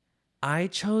 I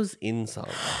chose Insong.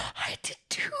 I did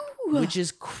too. Which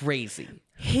is crazy.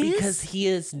 Because he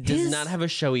does not have a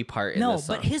showy part in this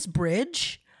song. No, but his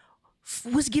bridge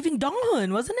was giving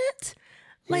Dawn, wasn't it?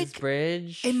 His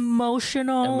bridge?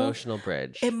 Emotional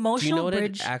bridge. Do you know what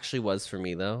it actually was for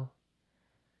me, though?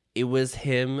 It was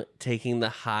him taking the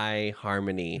high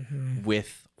harmony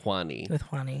with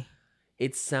Juani.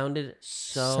 It sounded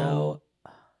so...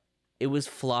 It was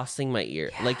flossing my ear.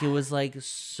 Yeah. Like, it was, like,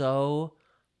 so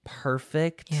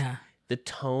perfect. Yeah. The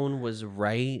tone was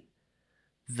right.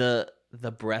 The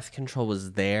breath control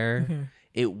was there. Mm-hmm.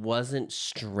 It wasn't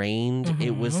strained. Mm-hmm.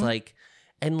 It was, like...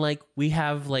 And, like, we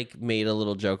have, like, made a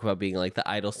little joke about being, like, the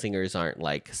idol singers aren't,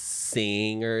 like,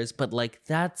 singers. But, like,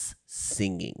 that's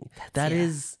singing. That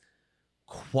is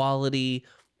quality.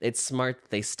 It's smart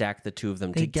that they stack the two of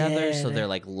them together. So they're,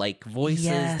 like voices.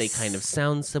 Yes. They kind of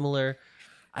sound similar.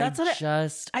 I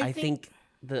think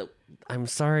I'm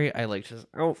sorry, I liked his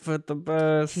outfit the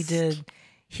best. He did.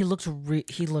 He looked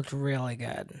really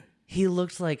good. He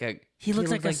looked like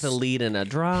the lead in a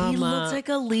drama. He looks like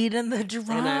a lead in the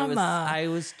drama. And I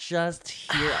was just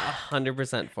here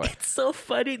 100% for it. It's so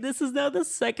funny. This is now the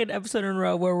second episode in a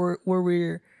row where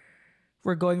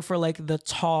we're going for like the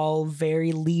tall,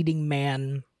 very leading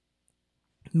man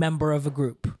member of a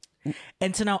group.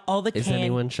 And so now is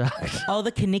anyone shocked? All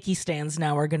the Kaneki stands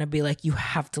now are going to be like, you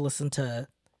have to listen to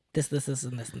this,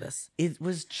 and this. It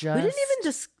was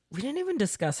just... We didn't even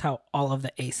discuss how all of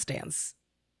the Ace stands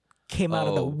came out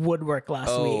of the woodwork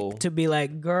last week to be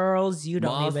like, girls, you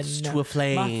don't even know. Moths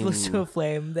to a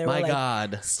flame. They were like,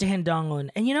 God. Stan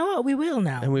Donglin. And you know what? We will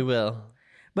now. And we will.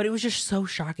 But it was just so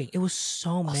shocking. It was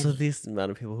so many. Also, these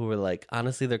amount of people who were like,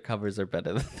 honestly, their covers are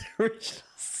better than their original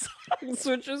songs,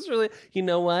 which was really, you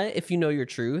know what? If you know your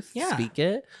truth, speak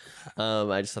it.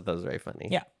 I just thought that was very funny.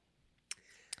 Yeah.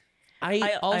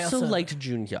 I also liked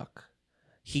Jun Hyuk.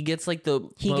 He gets like the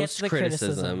most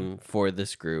criticism for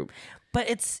this group. But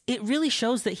it really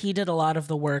shows that he did a lot of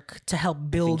the work to help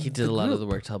build. I think he did a lot of the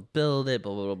work to help build it.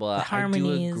 Blah blah blah. The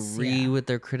harmonies, I do agree with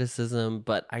their criticism,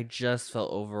 but I just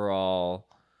felt overall,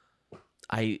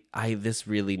 this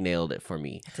really nailed it for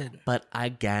me. It did. But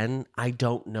again, I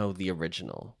don't know the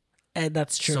original. And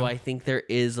that's true. So I think there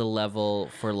is a level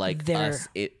for like us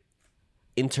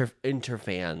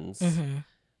interfans. Mm-hmm.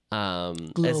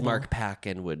 As Mark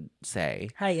Packin would say.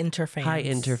 Hi, interfans. Hi,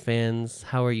 interfans.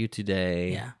 How are you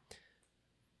today? Yeah.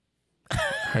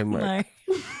 Hi, Mark.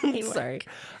 Hey, Mark. Sorry.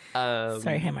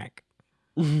 Sorry, hi, Mark.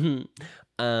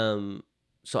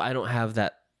 So I don't have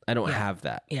that. I don't have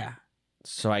that. Yeah.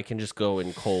 So I can just go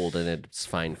in cold and it's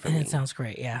fine for me. And it sounds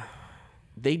great, yeah.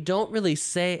 They don't really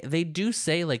say, they do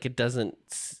say like it doesn't,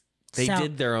 they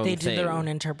did their own thing. They did their own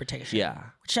interpretation. Yeah.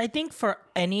 Which I think for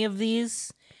any of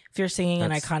these, if you're singing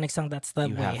an iconic song, that's the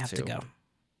way you have to go.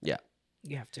 Yeah.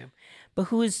 You have to. But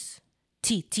who is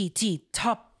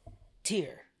top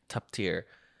tier? Top tier.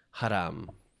 Haram.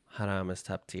 Haram is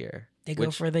top tier. They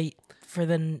go for the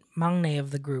mangne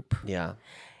of the group. Yeah.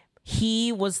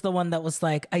 He was the one that was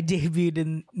like, I debuted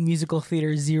in musical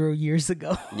theater 0 years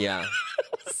ago. Yeah.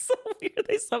 It was so weird.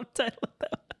 They subtitled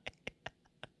that way.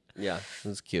 Yeah, it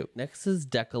was cute. Next is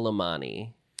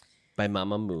Decalamani by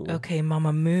Mama Moo. Okay,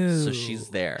 Mama Moo. So she's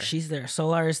there. She's there.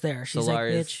 Solar is there. She's Solar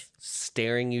like, is bitch.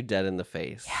 Staring you dead in the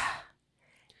face. Yeah.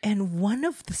 And one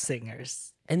of the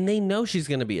singers. And they know she's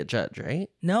going to be a judge, right?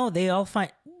 No, they all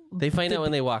find... They find out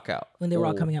when they walk out. When they were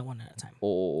all coming out one at a time.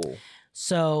 Oh.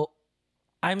 So,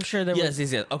 I'm sure there was...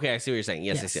 Yes. Okay, I see what you're saying.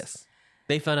 Yes.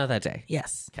 They found out that day.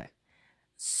 Yes. Okay.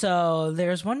 So,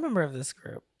 there's one member of this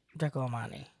group,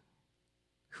 Decalamani,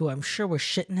 who I'm sure was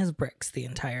shitting his bricks the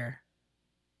entire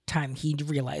time he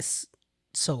realized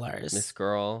Solar's Miss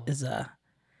Girl is a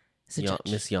judge.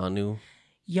 Miss Yanu.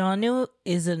 Yanu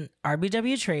is an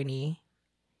RBW trainee.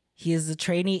 He is a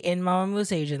trainee in Mama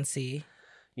Moo's agency.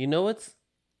 You know what's...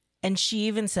 And she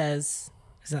even says,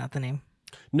 Is that the name?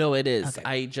 No, it is.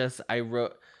 Okay.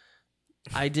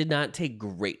 I did not take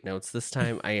great notes this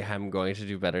time. I am going to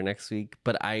do better next week.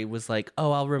 But I was like,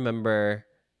 oh, I'll remember.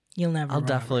 I'll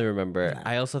definitely remember. No.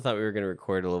 I also thought we were going to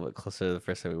record a little bit closer to the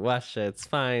first time we watched it. It's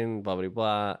fine, blah, blah,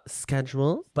 blah.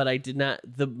 Schedule. But I did not.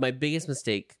 My biggest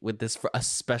mistake with this,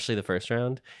 especially the first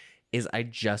round, is I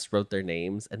just wrote their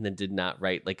names and then did not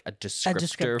write like a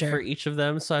descriptor for each of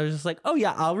them. So I was just like, oh,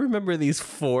 yeah, I'll remember these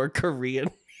 4 Korean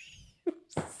names.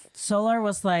 Solar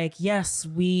was like, yes,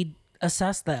 we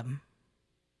assess them.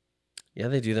 Yeah,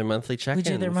 they do their monthly check-ins.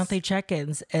 We do their monthly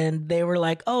check-ins. And they were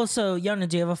like, oh, so Yona,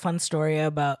 do you have a fun story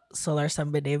about Solar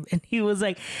Sunbae? And he was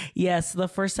like, yes, the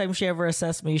first time she ever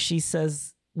assessed me, she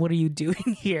says, what are you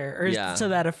doing here? Or to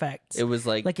that effect. It was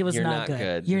like it was not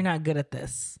good. You're not good at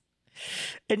this.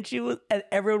 And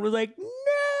everyone was like,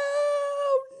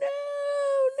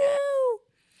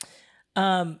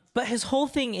 no. But his whole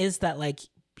thing is that like,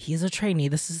 he's a trainee.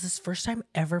 This is his first time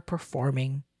ever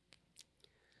performing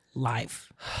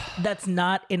live. That's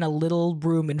not in a little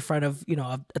room in front of,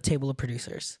 a table of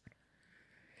producers.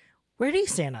 Where do you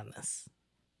stand on this?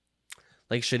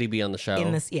 Like, should he be on the show?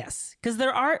 In this, yes. Because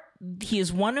he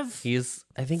is one of... He is,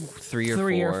 I think, three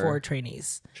or four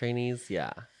trainees. Trainees,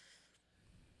 yeah.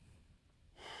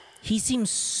 He seems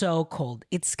so cold.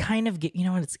 It's kind of,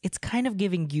 it's kind of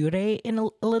giving Yurei in a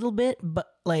little bit, but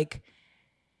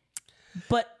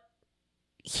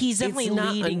he's definitely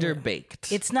leading.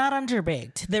 Underbaked. It's not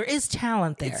underbaked. There is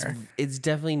talent there. It's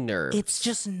definitely nerves. It's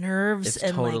just nerves.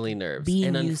 It's totally nerves.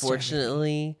 And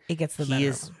unfortunately, it gets the better. He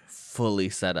is fully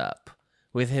set up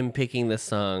with him picking the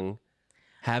song,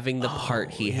 having the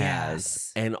part he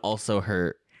has, and also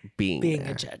her being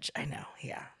a judge. I know.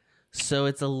 Yeah. So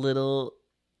it's a little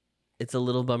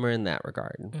bummer in that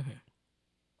regard. Mm-hmm.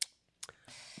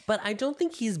 But I don't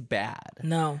think he's bad.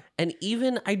 No. And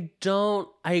even I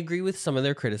agree with some of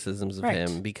their criticisms of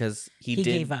him because he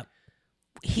gave up.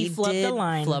 He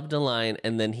flubbed a line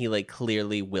and then he like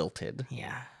clearly wilted.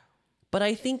 Yeah. But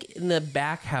I think in the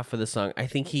back half of the song, I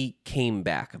think he came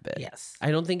back a bit. Yes.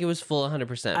 I don't think it was full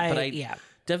 100%. But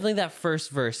definitely that first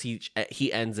verse,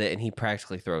 he ends it and he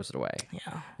practically throws it away.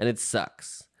 Yeah. And it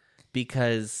sucks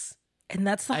because... And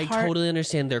that's the I totally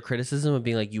understand their criticism of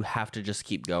being like, you have to just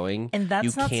keep going. And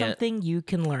that's not something you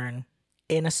can learn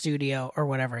in a studio or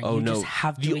whatever. Oh, just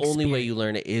have to The only way you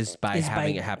learn it is by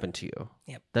having it happen to you.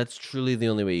 Yep. That's truly the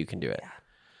only way you can do it.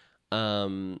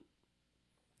 Yeah.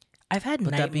 I've had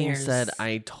nightmares. That being said,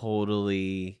 I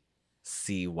totally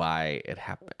see why it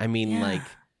happened. I mean, like...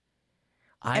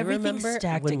 I remember when I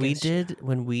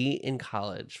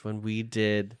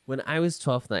was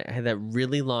 12th night, I had that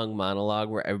really long monologue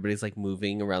where everybody's like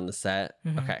moving around the set.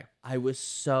 Mm-hmm. Okay.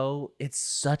 It's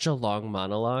such a long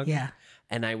monologue. Yeah.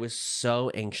 And I was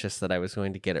so anxious that I was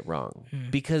going to get it wrong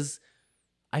because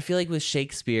I feel like with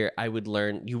Shakespeare, you would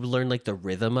learn like the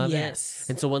rhythm of it.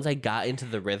 And so once I got into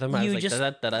the rhythm, I was like,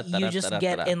 you just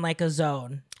get in like a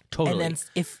zone. Totally. And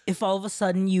then if all of a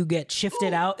sudden you get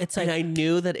shifted out, it's like... And I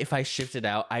knew that if I shifted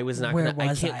out, I was not going to...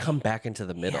 I can't come back into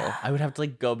the middle. Yeah. I would have to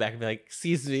like go back and be like,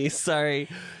 excuse me, sorry.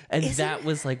 And that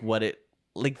was like what it...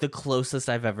 Like the closest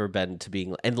I've ever been to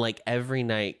being... And like every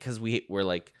night, because we were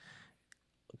like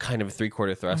kind of a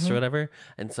 3/4 thrust or whatever.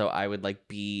 And so I would like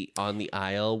be on the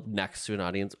aisle next to an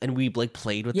audience. And we like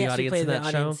played with the audience in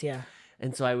that show. Yeah.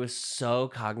 And so I was so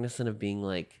cognizant of being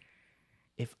like,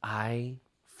 if I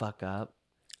fuck up,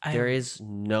 there is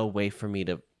no way for me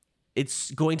to...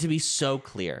 It's going to be so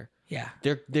clear. Yeah.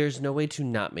 There's no way to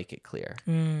not make it clear.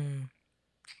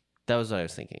 That was what I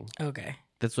was thinking. Okay.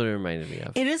 That's what it reminded me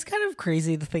of. It is kind of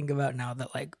crazy to think about now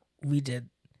that like we did...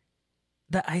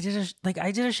 That I did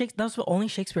a Shakespeare... That was the only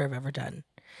Shakespeare I've ever done.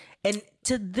 And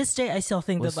to this day, I still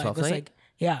think that like was like...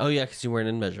 Yeah. Oh yeah, because you weren't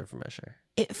in Measure for Measure.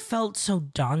 It felt so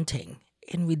daunting.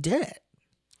 And we did it.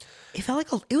 It felt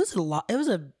like it was a lot. It was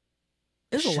a lot.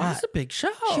 She was a big show.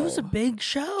 She was a big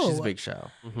show. She's a big show.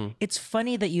 Mm-hmm. It's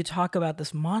funny that you talk about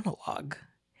this monologue.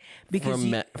 Because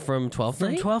from 12th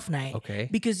night? From 12th night. Okay.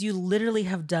 Because you literally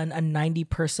have done a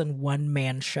 90-person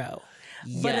one-man show.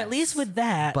 Yes. But at least with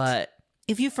that,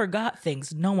 if you forgot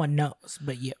things, no one knows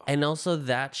but you. And also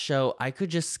that show, I could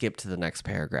just skip to the next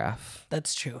paragraph.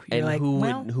 That's true. You're and like,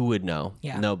 who would know?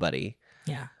 Yeah. Nobody.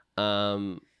 Yeah.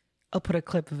 I'll put a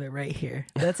clip of it right here.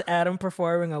 That's Adam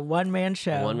performing a one-man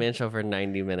show. One-man show for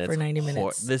 90 minutes. For 90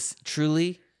 minutes. This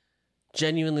truly,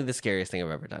 genuinely the scariest thing I've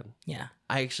ever done. Yeah.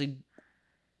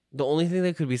 The only thing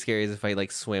that could be scary is if I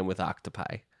like swam with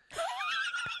octopi.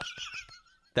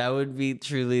 That would be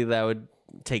truly, that would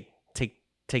take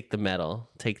the medal.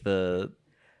 Take the...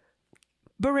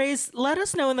 Berets, let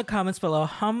us know in the comments below,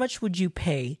 how much would you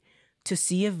pay to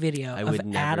see a video of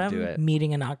Adam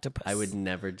meeting an octopus. I would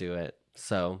never do it.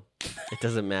 So it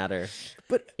doesn't matter.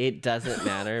 But it doesn't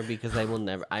matter because I will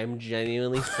never. I'm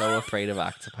genuinely so afraid of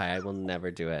octopi. I will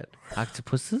never do it.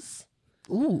 Octopuses?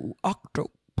 Ooh,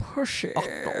 octopusher.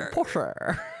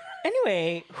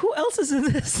 Anyway, who else is in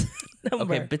this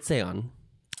number? Okay, Bitseon.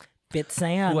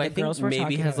 Bitseon, who I think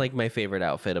maybe has like my favorite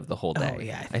outfit of the whole day. Oh,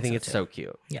 yeah, I think it's so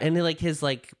cute. Yeah. And like his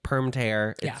like permed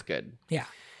hair, it's good. Yeah.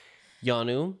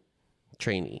 Yanu,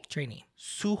 trainee.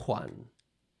 Suhwan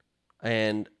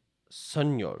and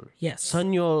Sonyol. Yes.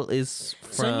 Sonyol is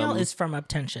from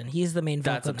Uptension. He's the main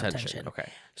vocal in Uptension. Okay.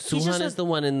 Suhwan is the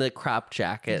one in the crop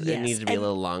jacket that needs to be a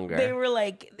little longer. They were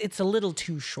like, it's a little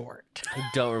too short. I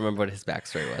don't remember what his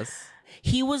backstory was.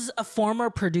 He was a former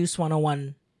Produce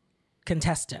 101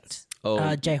 contestant. Oh.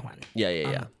 Jaehwan.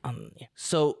 Yeah.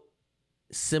 So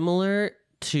similar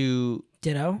to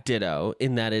Ditto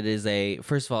in that it is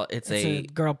first of all, it's a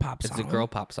girl pop song. It's a girl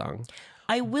pop song.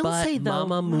 I will say though,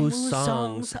 Mamamoo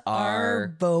songs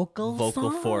are vocal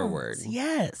forward.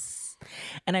 Yes.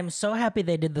 And I'm so happy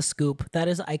they did the scoop. That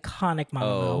is iconic Mamamoo.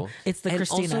 Oh. It's the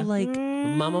Christina. Also like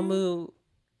Mamamoo,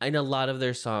 in a lot of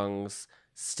their songs,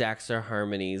 stacks their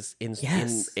harmonies in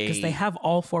because they have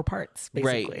all 4 parts,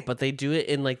 basically. Right, but they do it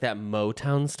in like that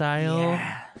Motown style.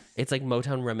 Yeah. It's like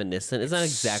Motown reminiscent. It's not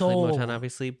exactly Motown,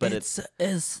 obviously, but it's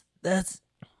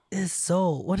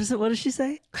soul. What is it? What does she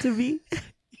say to me?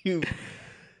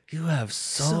 You have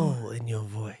soul in your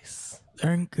voice.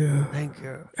 Thank you.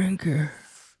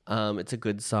 It's a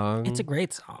good song. It's a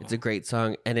great song. It's a great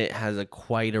song, and it has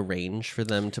quite a range for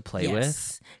them to play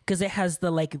with. Because it has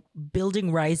the like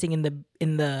building rising in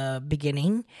the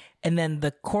beginning, and then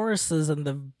the choruses and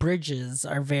the bridges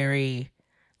are very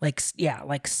like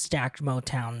stacked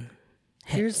Motown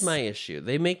hits. Here's my issue: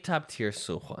 they make top tier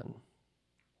Suhwan.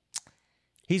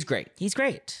 He's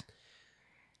great.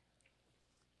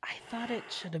 I thought it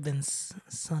should have been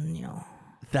Sunyo.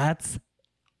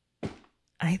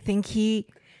 I think he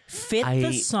fit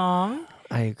the song.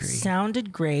 I agree.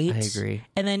 Sounded great. I agree.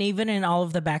 And then even in all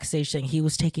of the backstage thing, he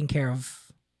was taking care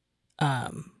of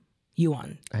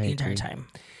Yuan the entire time.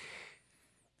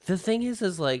 The thing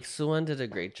is like Suwon did a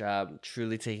great job,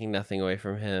 truly taking nothing away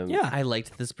from him. Yeah. I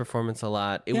liked this performance a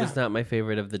lot. It was not my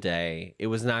favorite of the day. It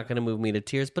was not going to move me to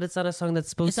tears, but it's not a song that's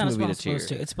supposed to move me to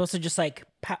tears. It's supposed to just like,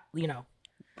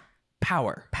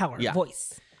 power,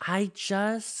 voice. I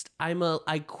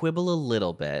quibble a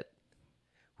little bit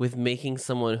with making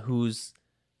someone whose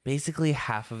basically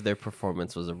half of their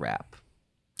performance was a rap.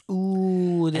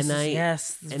 Ooh, I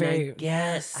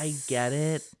get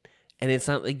it. And it's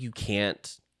not like you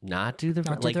can't not do the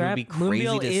rap. Like, it would be crazy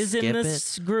Moonbyul to is skip in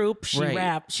this group. She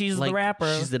raps. She's like, the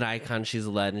rapper. She's an icon. She's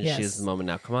a legend. She's the moment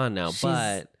now. Come on now.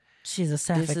 She's a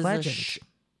sapphic legend.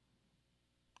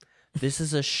 This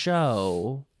is a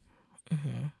show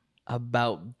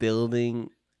about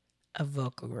building a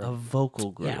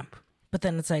vocal group. Yeah. But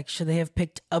then it's like, should they have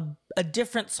picked a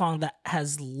different song that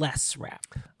has less rap?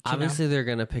 Obviously, they're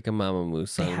going to pick a Mamamoo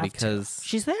song because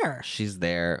she's there. She's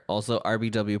there. Also,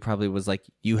 RBW probably was like,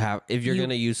 if you're going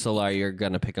to use Solar, you're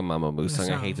going to pick a Mamamoo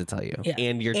song. I hate to tell you. Yeah.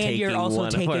 And you're also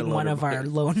taking one of our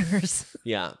loners.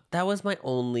 Yeah. That was my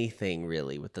only thing,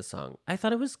 really, with the song. I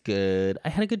thought it was good. I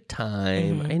had a good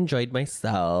time. I enjoyed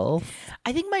myself.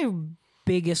 I think my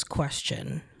biggest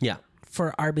question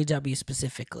for RBW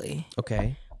specifically.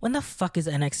 Okay. When the fuck is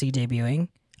NXT debuting?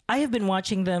 I have been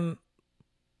watching them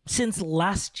since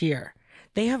last year.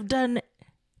 They have done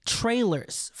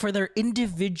trailers for their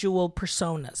individual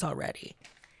personas already.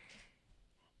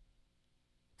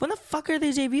 When the fuck are they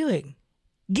debuting?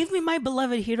 Give me my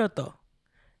beloved Hiroto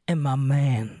and my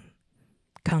man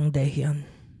Kang Daehyun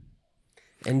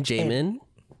and Jaemin.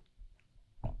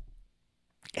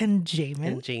 And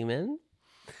Jaemin.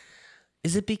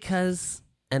 Is it because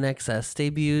NXS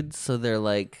debuted, so they're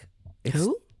like,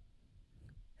 who?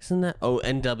 Isn't that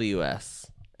NWS?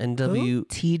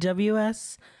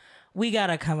 TWS? We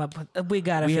gotta come up with. We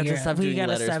have to stop doing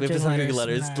letters.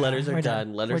 Letters are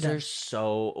done. Letters are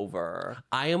so over.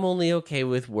 I am only okay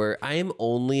with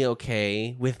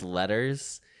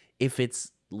letters if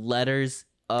it's letters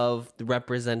of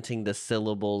representing the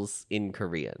syllables in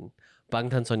Korean.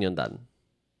 Bangtanso년단.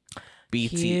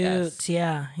 BTS.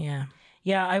 Cute.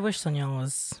 Yeah, I wish Sonyeon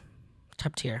was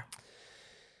top tier.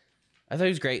 I thought he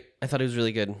was great. I thought he was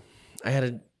really good. I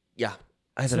thought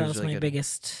that was really my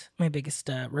biggest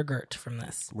regret from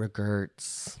this.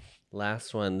 Regrets.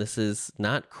 Last one. This is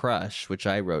not Crush, which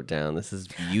I wrote down. This is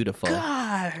beautiful.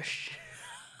 Gosh.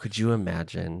 Could you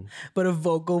imagine? But a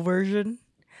vocal version.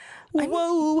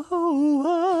 Whoa.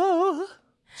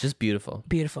 Just beautiful.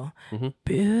 Beautiful. Mm-hmm.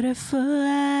 Beautiful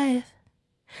life.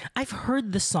 I've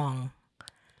heard the song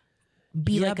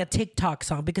be like a TikTok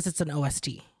song because it's an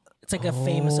OST. It's like a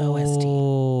famous OST.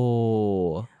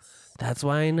 Oh, that's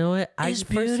why I know it. It's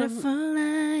beautiful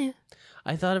life.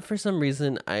 I thought for some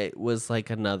reason it was like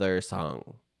another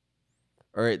song,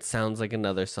 or it sounds like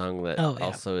another song that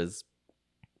also is.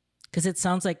 Because it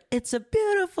sounds like it's a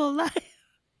beautiful life.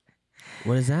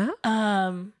 What is that?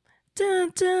 Dun,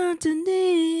 dun, dun, dun,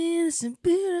 it's a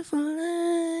beautiful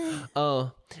life.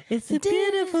 Oh, it's a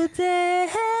beautiful day.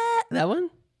 That one?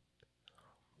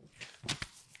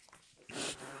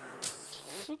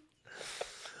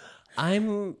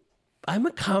 I'm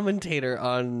a commentator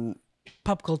on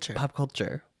pop culture. I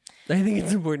think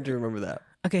it's important to remember that.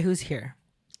 Okay, who's here?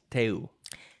 Teu.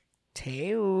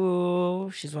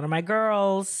 She's one of my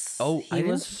girls. Oh, I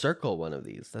didn't circle one of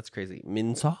these. That's crazy.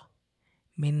 Minso?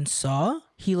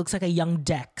 He looks like a young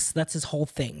Dex. That's his whole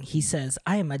thing. He says,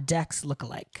 I am a Dex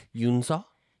lookalike. Yunso?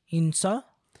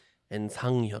 And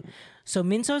Sanghyun. So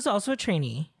Minso is also a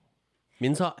trainee.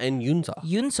 Minso and Yunso.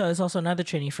 Yunso is also another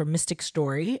trainee from Mystic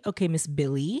Story. Okay, Miss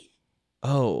Billy.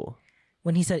 Oh.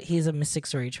 When he said he's a Mystic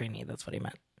Story trainee, that's what he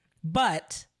meant.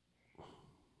 But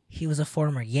he was a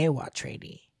former Yewa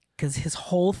trainee. Because his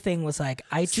whole thing was like,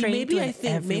 I trained with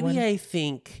everyone.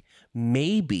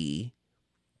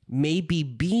 Maybe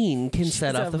Bean can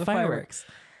set off the fireworks.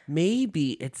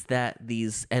 Maybe it's that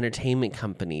these entertainment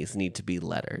companies need to be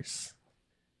letters.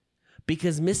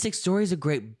 Because Mystic Story is a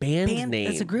great band name.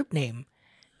 It's a group name.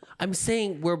 I'm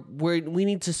saying we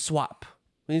need to swap.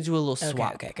 We need to do a little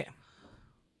swap. Okay.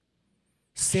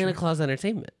 Santa Claus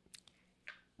Entertainment.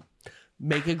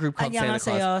 Make a group called Santa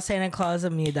Claus. Santa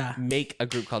Claus입니다. Make a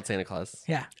group called Santa Claus.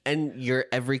 Yeah. And your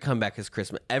every comeback is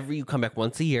Christmas. You come back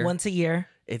once a year.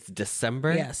 It's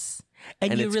December. Yes.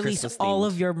 And you release all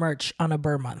of your merch on a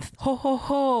Burr month. Ho ho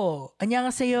ho.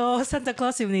 안녕하세요. Santa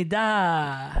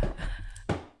Claus입니다.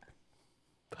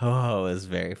 Oh, it's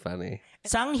very funny.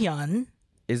 Sanghyun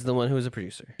is the one who is a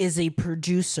producer.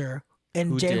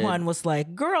 And Jaehwan was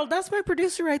like, "Girl, that's my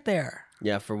producer right there."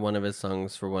 Yeah, for one of his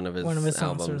songs, for one of his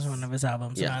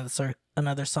albums. Yeah.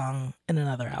 Another song in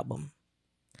another album.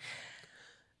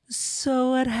 So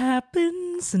what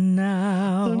happens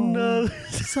now? Another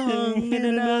song in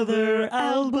another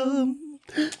album.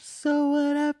 So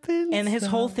what happens? And his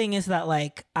whole thing is that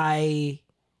like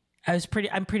I'm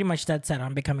pretty much dead set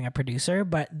on becoming a producer,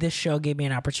 but this show gave me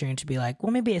an opportunity to be like,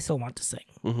 well, maybe I still want to sing.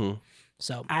 Mm-hmm.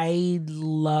 So I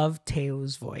love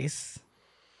Taeho's voice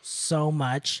so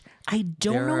much. I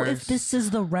don't know if this is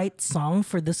the right song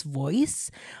for this voice,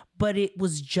 but it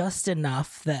was just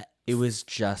enough that it was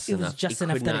just enough. It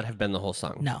could not have been the whole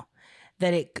song. No,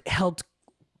 that it helped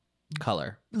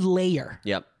layer.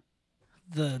 Yep.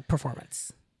 The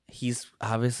performance. He's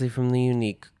obviously from the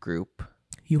Unique group.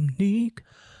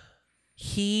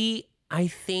 I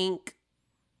think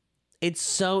it's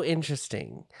so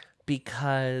interesting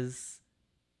because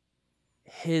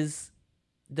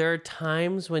there are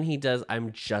times when he does, I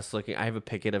have a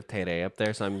picket of Tere up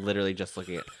there, so I'm literally just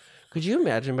looking at. Could you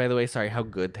imagine, by the way, how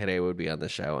good Tere would be on the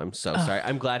show? I'm so sorry.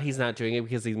 I'm glad he's not doing it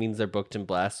because he means they're booked and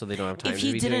blessed, so they don't have time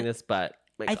to be doing this, but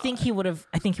I think he would have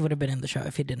been in the show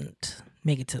if he didn't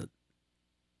make it to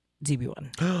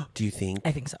ZB1. Do you think?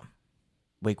 I think so.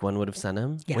 Wake One would have sent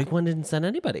him? Yeah. Wake One didn't send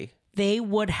anybody. They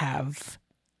would have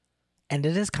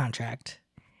ended his contract,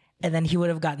 and then he would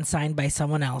have gotten signed by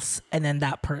someone else, and then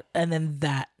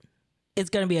that it's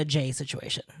going to be a Jay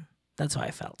situation. That's how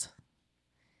I felt.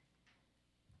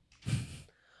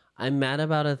 I'm mad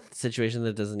about a situation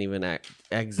that doesn't even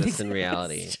exist in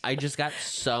reality. I just got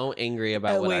so angry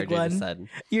about what RJ just said.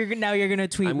 You're gonna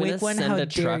tweet. I'm gonna send a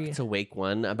truck to Wake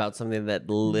One about something that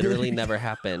literally never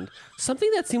happened. Something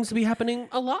that seems to be happening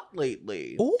a lot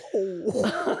lately.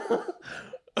 Oh.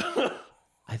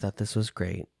 I thought this was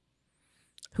great.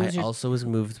 I also was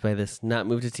moved by this. Not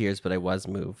moved to tears, but I was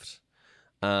moved.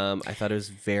 I thought it was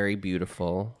very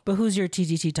beautiful. But who's your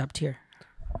TTT top tier?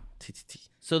 TTT.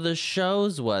 So the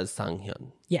show's was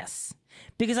Sanghyun. Yes.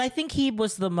 Because I think he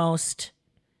was the most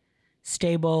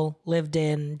stable, lived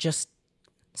in, just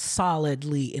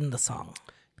solidly in the song.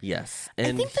 Yes. And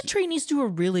I think the trainees do a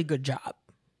really good job.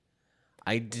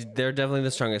 They're definitely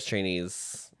the strongest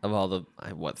trainees of all the,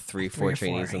 3-4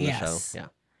 trainees in the show. Yeah.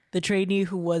 The trainee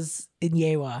who was in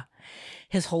Yewa,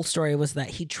 his whole story was that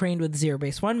he trained with Zero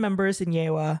Base One members in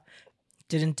Yewa,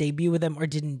 didn't debut with them or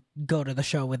didn't go to the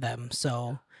show with them.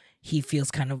 So he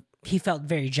felt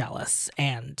very jealous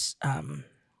and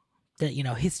that,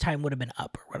 his time would have been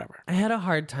up or whatever. I had a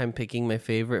hard time picking my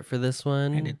favorite for this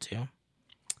one. I did too.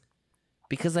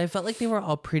 Because I felt like they were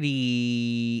all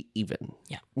pretty even.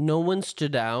 Yeah. No one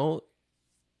stood out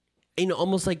in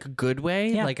almost like a good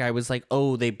way. Yeah. Like I was like,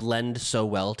 oh, they blend so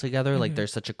well together. Like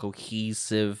there's such a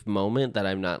cohesive moment that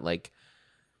I'm not like,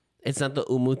 it's not the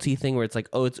Umuti thing where it's like,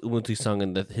 oh, it's Umuti's song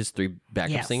and his 3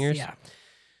 backup singers. Yeah.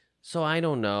 So I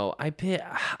don't know.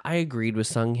 I agreed with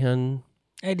Sunghyun.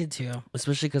 I did too.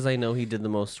 Especially because I know he did the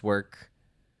most work,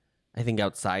 I think,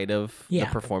 outside of the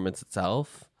performance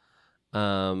itself.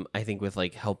 I think with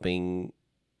like helping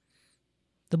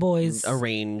the boys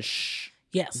arrange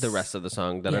the rest of the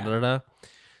song.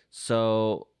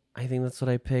 So I think that's what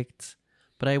I picked.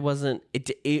 But I wasn't.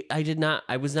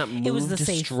 I was not moved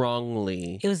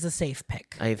strongly. It was the safe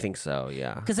pick. I think so.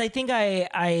 Yeah. Because I think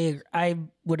I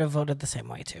would have voted the same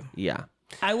way too. Yeah.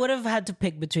 I would have had to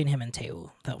pick between him and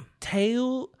Taewoo though.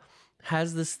 Taewoo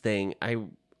has this thing.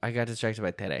 I got distracted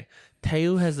by Tere.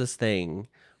 Taewoo has this thing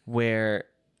where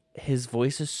his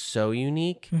voice is so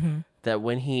unique that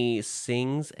when he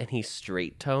sings and he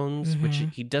straight tones, which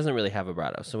he doesn't really have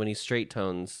vibrato, so when he straight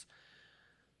tones,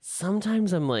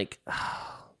 sometimes I'm like, oh,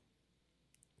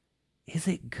 is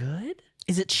it good?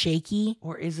 Is it shaky?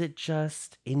 Or is it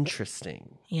just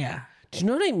interesting? Yeah. Do you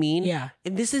know what I mean? Yeah.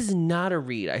 And this is not a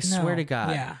read, I swear to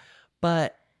God. Yeah.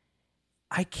 But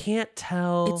I can't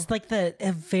tell. It's like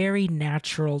a very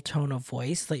natural tone of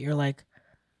voice that you're like,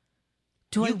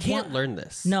 you can't learn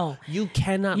this. No. You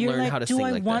cannot learn how to sing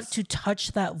like this. Do I want to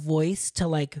touch that voice to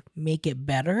like make it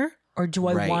better? Or do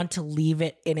I want to leave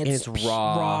it in its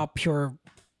raw, pure...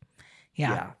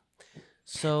 Yeah.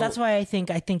 So that's why I think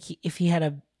if he had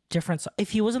a different song,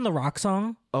 if he was in the rock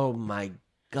song... Oh my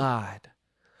God.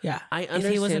 Yeah. I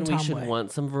understand we should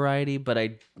want some variety, but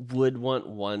I would want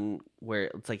one where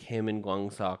it's like him and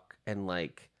Gwangsok and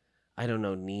like, I don't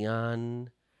know,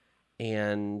 Neon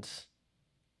and...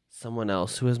 someone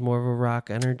else who has more of a rock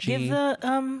energy. Give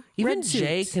the even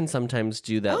Jay can sometimes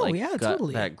do that.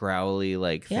 Totally. That growly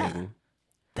like thing.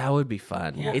 That would be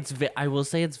fun. Yeah. I will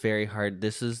say it's very hard.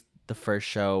 This is the first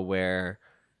show where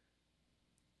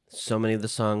so many of the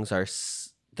songs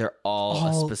they're all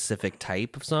a specific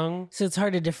type of song, so it's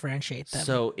hard to differentiate them.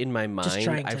 So in my mind,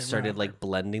 I've started like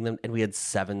blending them, and we had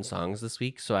 7 songs this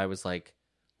week. So I was like,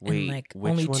 wait, like,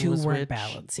 which only one 2 was weren't which?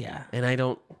 ballads. Yeah, and I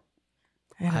don't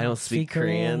speak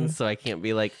Korean, so I can't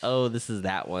be like, oh, this is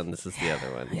that one. This is the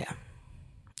other one. Yeah.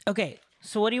 Okay.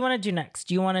 So what do you want to do next?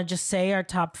 Do you want to just say our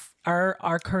top,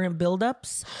 our current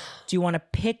buildups? Do you want to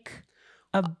pick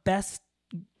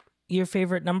your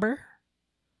favorite number?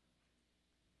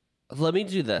 Let me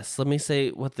do this. Let me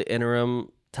say what the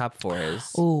interim top 4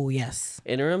 is. Oh, yes.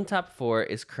 Interim top 4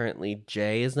 is currently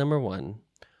Jay is number 1,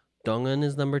 Dongeun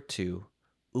is number 2,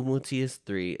 Umuti is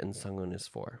 3, and Sunghoon is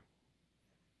 4.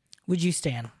 Would you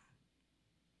stand?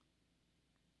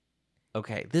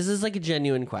 Okay, this is like a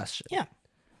genuine question. Yeah.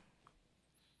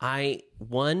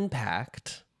 One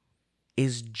Pact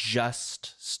is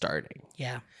just starting.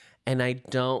 Yeah. And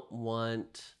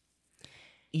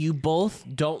you both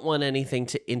don't want anything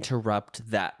to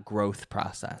interrupt that growth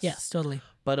process. Yes, totally.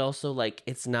 But also, like,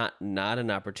 it's not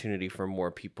an opportunity for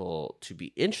more people to be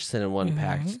interested in One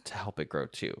Pact to help it grow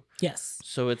too. Yes.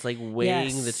 So it's like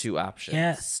weighing the 2 options.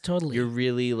 Yes, totally. You're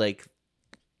really like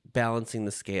balancing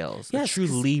the scales. Yes, a true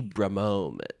Libra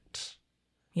moment.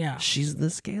 Yeah. She's the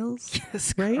scales?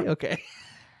 Yes. Right? Okay.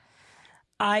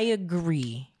 I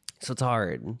agree. So it's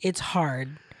hard. It's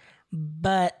hard.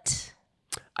 But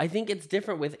I think it's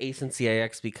different with Ace and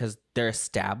CIX because they're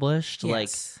established. Yes.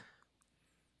 Like,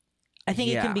 I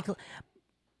think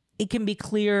it can be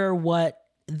clear what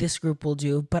this group will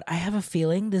do, but I have a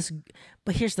feeling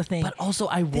but here's the thing. But also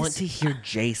I want to hear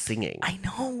Jay singing. I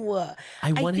know.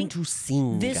 I want him to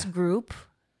sing. This group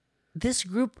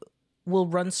will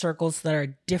run circles that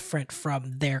are different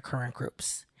from their current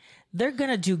groups. They're going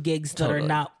to do gigs that are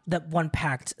not, that One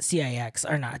Pact CIX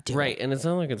are not doing. Right, and it's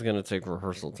not like it's going to take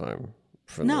rehearsal time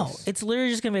for this. It's literally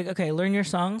just going to be, okay, learn your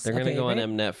songs. They're going to go on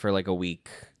Mnet for like a week.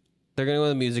 They're going to go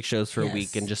to music shows for a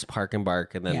week and just park and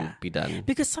bark and then be done.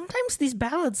 Because sometimes these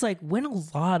ballads like win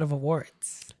a lot of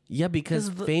awards. Yeah, because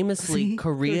famously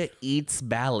Korea eats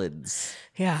ballads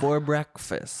for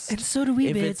breakfast. And so do we,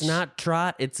 If bitch. it's not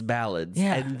trot, it's ballads.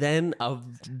 Yeah. And then a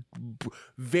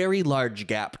very large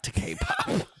gap to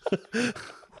K-pop.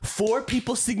 4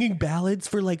 people singing ballads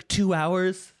for like 2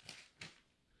 hours.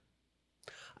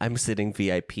 I'm sitting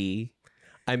VIP.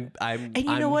 And you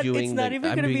know what? It's not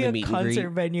even going to be a concert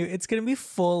venue. It's going to be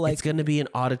full. Like, it's going to be an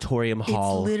auditorium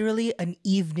hall. It's literally an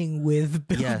evening with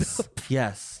build-up.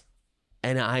 Yes.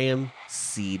 And I am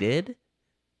seated.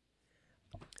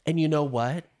 And you know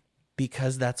what?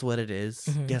 Because that's what it is.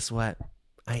 Guess what?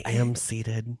 I am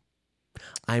seated.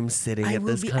 I'm sitting at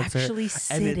this concert. Actually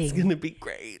sitting. And it's going to be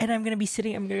great. And I'm going to be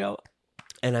sitting. I'm going to go.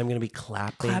 And I'm going to be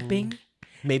clapping.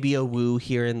 maybe a woo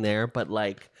here and there, but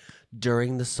like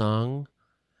during the song,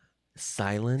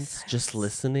 silence, just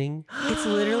listening. It's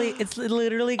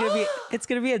literally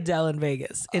gonna be Adele in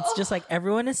Vegas. It's just like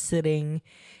everyone is sitting.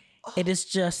 It is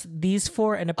just these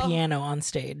four and a piano on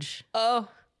stage. Oh.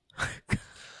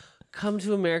 Come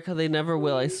to America. They never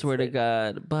will, I swear to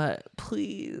God. But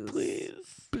please.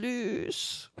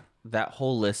 That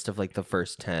whole list of like the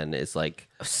first 10 is like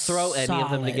throw any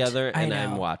of them together and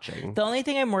I'm watching. The only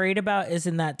thing I'm worried about is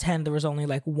in that 10 there was only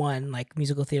like one like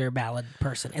musical theater ballad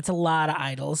person. It's a lot of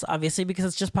idols, obviously, because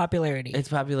it's just popularity. It's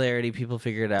popularity. People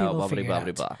figure it out. Blah, blah,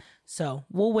 blah, blah. So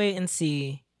we'll wait and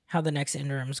see how the next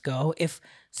interims go. If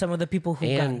some of the people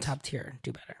who got in top tier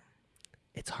do better.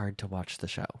 It's hard to watch the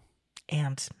show.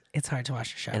 And it's hard to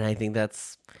watch the show. And I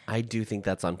do think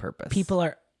that's on purpose. People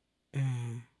are...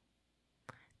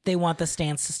 They want the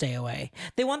stands to stay away.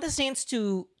 They want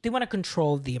to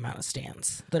control the amount of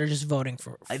stands that are just voting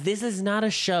for. This is not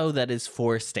a show that is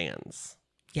for stands.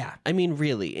 Yeah. I mean,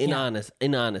 really, in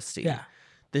honesty. Yeah.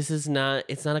 It's not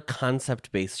a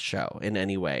concept-based show in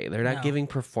any way. They're not giving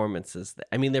performances.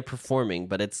 I mean, they're performing,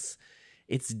 but it's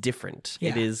different. Yeah.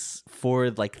 It is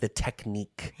for like the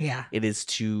technique. Yeah. It is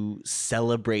to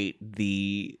celebrate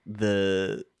the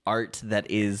art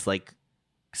that is like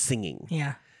singing.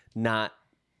 Yeah. Not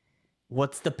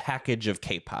what's the package of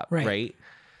K-pop, right?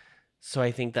 So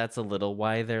I think that's a little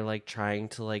why they're like trying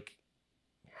to like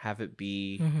have it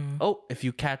be if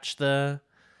you catch the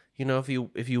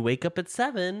if you wake up at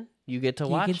 7, you get to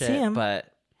watch it.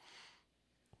 But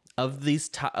of these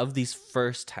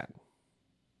first 10,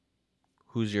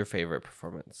 who's your favorite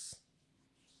performance?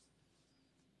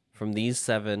 From these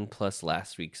 7 plus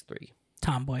last week's 3.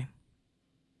 Tomboy.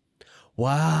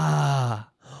 Wow.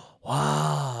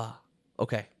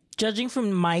 Okay. Judging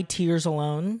from my tears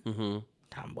alone,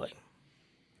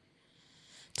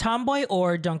 Tomboy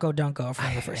or Dunko Dunko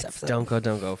from the first episode.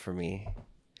 Dunko for me.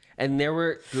 And there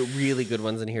were really good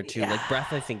ones in here too. Yeah. Like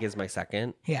Breath, I think, is my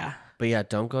second. Yeah. But yeah,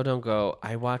 Dunko.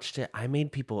 I watched it. I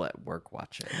made people at work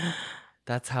watch it.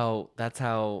 That's how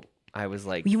I was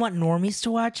like. You want normies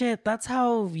to watch it? That's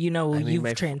how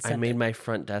you've transcended. I made my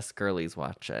front desk girlies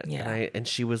watch it. Yeah. And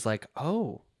she was like,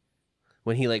 oh.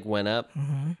 When he like went up.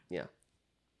 Mm-hmm. Yeah.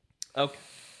 Okay.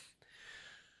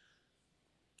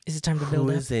 Is it time to build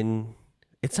up?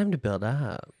 It's time to build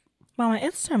up. Mama,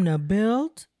 it's time to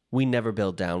build. We never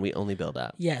build down. We only build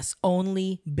up. Yes,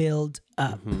 only build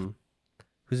up. Mm-hmm.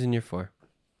 Who's in your 4?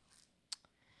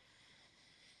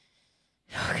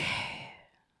 Okay.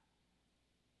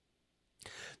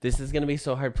 This is going to be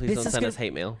so hard. Please don't send us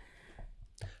hate mail.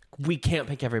 We can't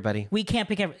pick everybody.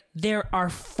 There are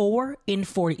 4 in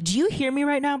 40. Do you hear me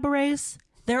right now, Berets?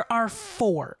 There are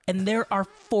 4, and there are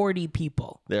 40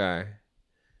 people. There are.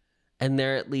 And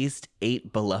there are at least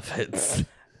 8 beloveds.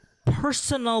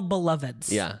 Personal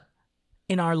beloveds. Yeah.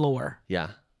 In our lore. Yeah.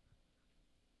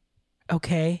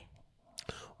 Okay.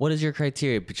 What is your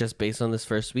criteria? Just based on this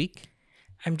first week?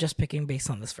 I'm just picking based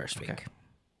on this first week.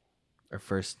 Or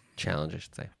first challenge, I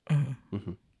should say. Mm-hmm.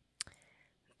 Mm-hmm.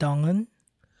 Dongun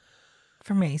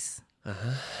for Mace.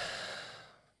 Uh-huh.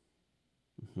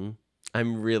 Mm-hmm.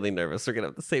 I'm really nervous. We're going to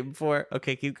have the same 4.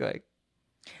 Okay, keep going.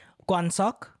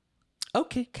 Gwansok.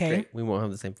 Okay. Great. We won't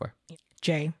have the same 4.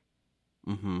 Jay.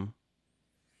 Mm-hmm.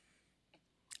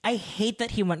 I hate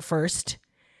that he went first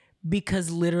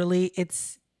because literally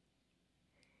it's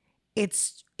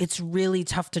really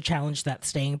tough to challenge that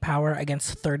staying power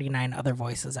against 39 other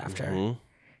voices after.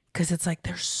 Because it's like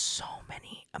there's so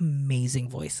many amazing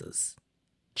voices.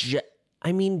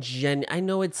 I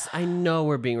know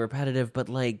we're being repetitive, but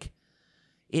like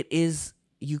it is,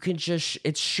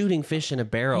 it's shooting fish in a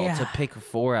barrel to pick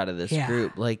 4 out of this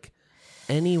group. Like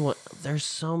anyone, there's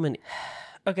so many.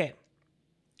 Okay.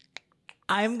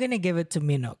 I'm going to give it to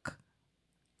Minok,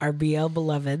 our BL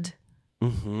beloved.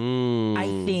 Mm-hmm. I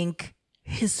think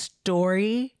his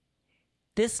story,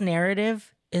 this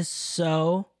narrative is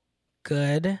so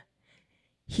good.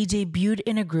 He debuted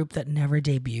in a group that never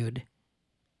debuted.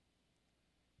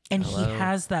 And he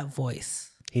has that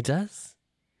voice. He does.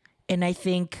 And I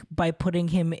think by putting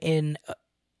him in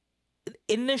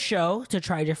the show to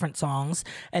try different songs,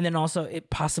 and then also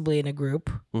possibly in a group,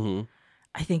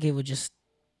 I think it would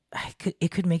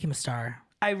it could make him a star.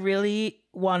 I really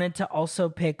wanted to also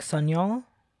pick Sunyeol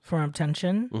from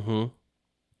Attention. Mm-hmm.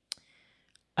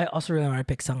 I also really want to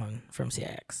pick Sungwon from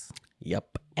CIX.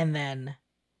 Yep. And then,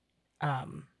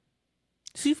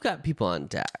 so you've got people on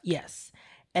deck. Yes.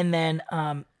 And then,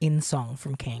 In Song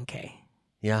from K&K.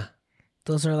 Yeah.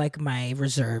 Those are like my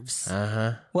reserves.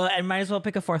 Uh-huh. Well, I might as well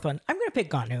pick a 4th one. I'm going to pick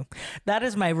Gonu. That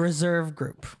is my reserve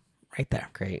group. right there.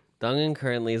 Great. Dongan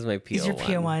currently is my PO1. Is your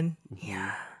PO1?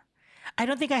 Yeah. I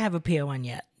don't think I have a PO1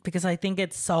 yet because I think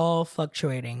it's so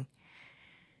fluctuating.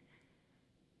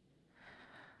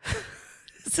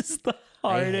 This is the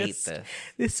hardest. I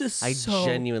hate this. I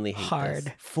genuinely hate hard.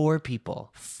 This. 4 people.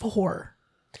 4.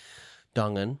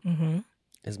 Dongan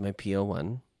is my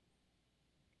PO1.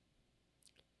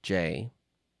 Jay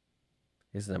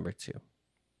is number 2.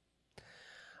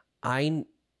 I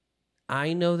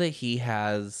know that he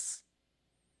has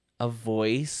a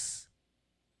voice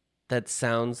that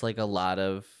sounds like a lot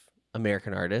of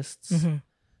American artists.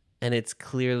 And it's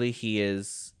clearly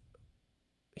he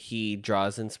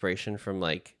draws inspiration from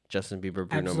like Justin Bieber,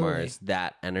 Bruno Mars,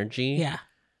 that energy. Yeah.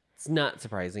 It's not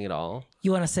surprising at all.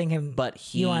 You want to sing him,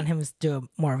 but you want him to do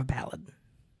more of a ballad.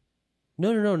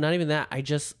 No, not even that.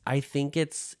 I think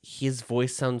it's his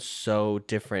voice sounds so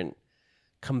different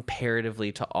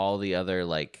comparatively to all the other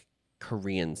like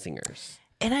Korean singers.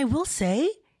 And I will say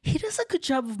he does a good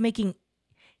job of making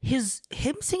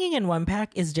him singing in One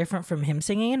Pack is different from him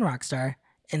singing in Rockstar,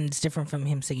 and it's different from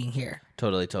him singing here.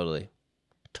 Totally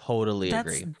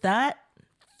agree.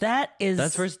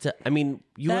 That's versatility. I mean,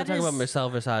 you want to talk about Marcel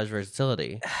Versace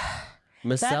versatility.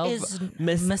 Marcel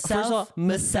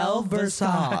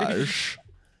Versace.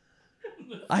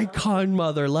 Icon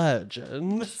mother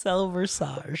legend. Marcel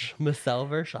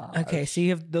Versace. Okay,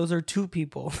 so those are 2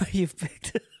 people that you've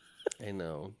picked. I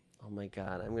know. Oh my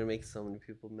God. I'm going to make so many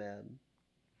people mad.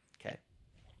 Okay.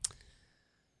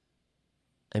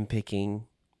 I'm picking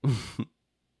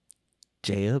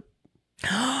J-Up.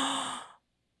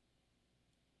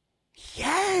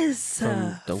 Yes.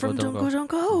 From Don't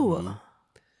Go.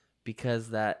 Because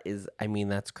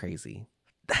that's crazy.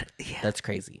 That's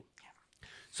crazy.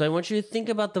 So I want you to think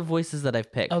about the voices that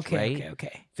I've picked, right?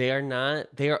 Okay. They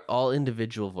are all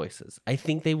individual voices. I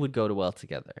think they would go well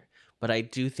together. But I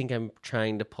do think I'm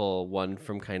trying to pull one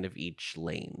from kind of each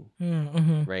lane,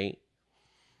 right?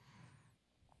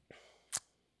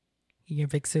 You're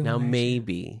pick Soomin. Now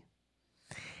maybe.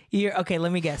 Okay,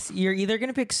 let me guess. You're either going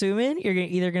to pick Soomin, you're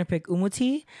either going to pick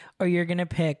Umuti, or you're going to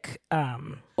pick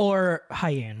or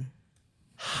Hyun.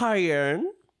 Hyun.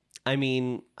 I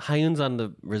mean, Hyun's on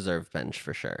the reserve bench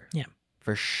for sure. Yeah.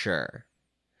 For sure.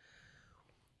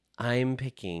 I am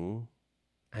picking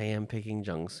Jung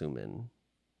Soomin.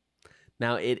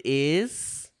 Now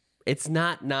it's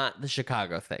not the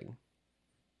Chicago thing.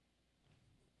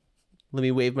 Let me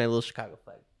wave my little Chicago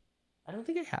flag. I don't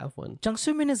think I have one. Jung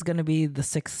Soomin is going to be the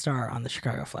 6th star on the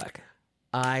Chicago flag.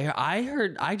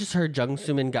 I just heard Jung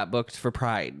Soomin got booked for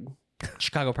Pride.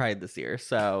 Chicago Pride this year,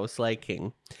 so Slay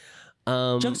King.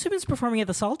 Jung Soomin's performing at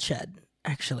the Salt Shed,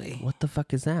 actually. What the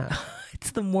fuck is that?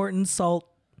 It's the Morton Salt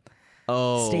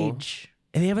stage.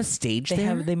 And they have a stage there? They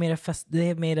have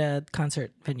made a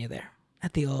concert venue there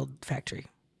at the old factory.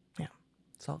 Yeah.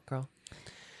 Salt Girl.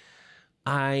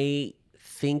 I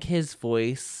think his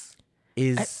voice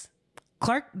is...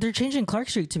 They're changing Clark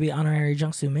Street to be honorary Jung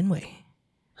Soomin Way.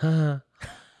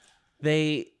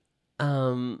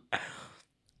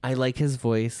 I like his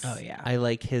voice. Oh, yeah. I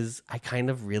kind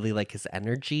of really like his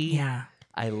energy. Yeah.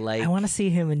 I want to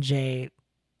see him and Jay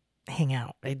hang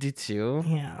out. I do too.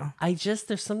 Yeah.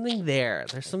 There's something there.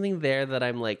 There's something there that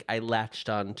I'm like, I latched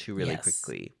on to really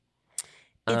quickly.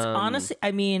 It's honestly,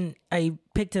 I mean, I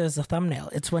picked it as a thumbnail.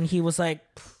 It's when he was like,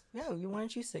 "No, why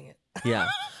don't you sing it?" Yeah.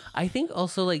 I think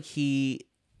also like he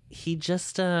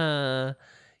just sounds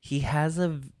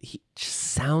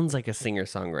like a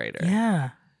singer-songwriter. Yeah.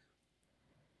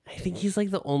 I think he's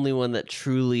like the only one that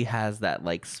truly has that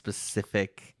like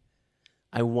specific,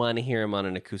 I want to hear him on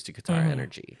an acoustic guitar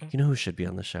energy. You know who should be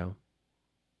on the show?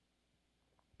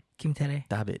 Kim Tae.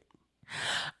 David.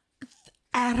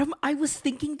 Adam, I was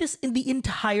thinking this in the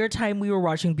entire time we were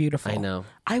watching Beautiful. I know.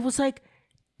 I was like,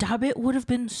 David would have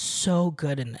been so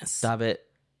good in this.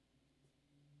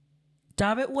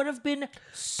 David would have been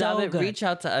so good. Reach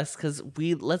out to us because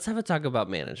let's have a talk about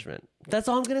management. That's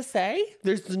all I'm gonna say.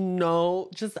 There's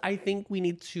I think we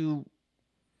need to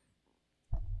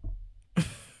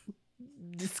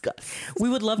discuss. We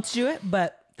would love to do it,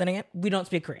 but then again, we don't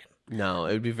speak Korean. No,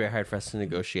 it would be very hard for us to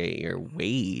negotiate your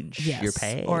wage, your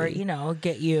pay, or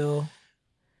get you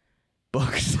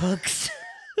books.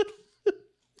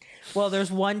 Well,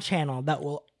 there's one channel that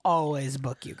will always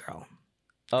book you, girl.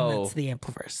 And that's the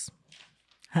Ampliverse.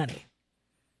 Honey,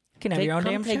 you can have your own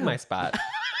damn show. Take my spot.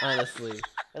 Honestly,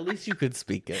 at least you could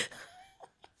speak it.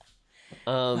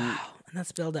 Wow, and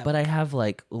that's build up. But I have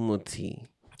like Umuti,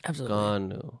 absolutely.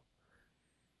 Gonu.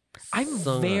 I'm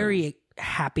very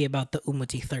happy about the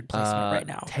Umuti 3rd placement right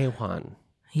now. Taewon.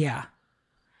 Yeah.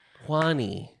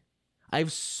 Hwani. I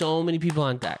have so many people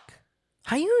on deck.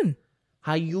 Hyun.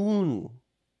 Hayun.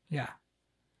 Yeah.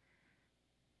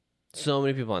 So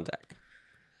many people on deck.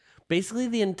 Basically,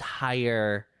 the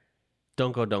entire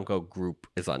Don't Go group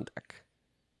is on deck.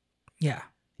 Yeah.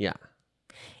 Yeah.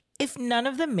 If none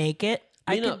of them make it,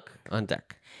 on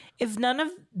deck. If none of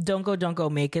Don't Go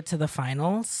make it to the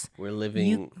finals, we're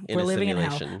living in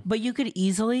hell. But you could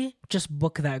easily just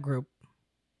book that group.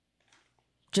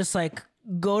 Just like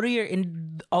go to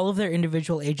all of their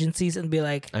individual agencies and be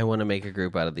like, I want to make a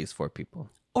group out of these 4 people.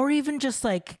 Or even just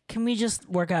like, can we just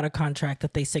work out a contract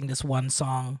that they sing this one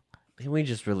song? Can we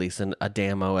just release a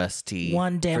damn OST?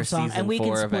 One damn song, and we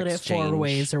can split it 4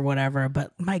 ways or whatever.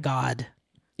 But my God.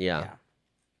 Yeah.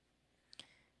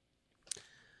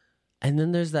 And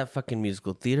then there's that fucking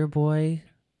musical theater boy,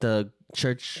 the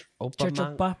church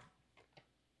oppa.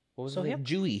 What was his name?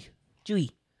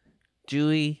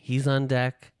 Jewy. He's on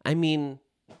deck. I mean,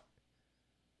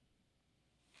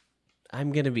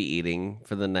 I'm gonna be eating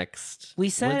for the next. We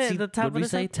said at the top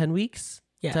of the 10 weeks.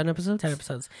 Yeah, 10 episodes. 10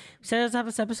 episodes. We said at the top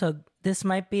of this episode, this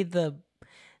might be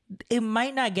it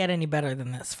might not get any better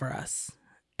than this for us.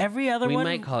 Every other one, we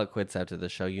might call it quits after the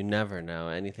show. You never know.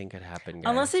 Anything could happen,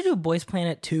 guys. Unless they do Boys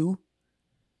Planet 2.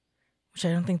 Which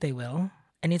I don't think they will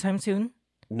anytime soon.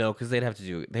 No, because they would have to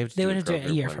do it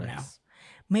a year from now.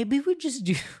 Maybe we just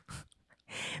do.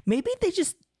 Maybe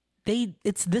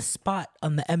it's this spot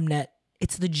on the Mnet.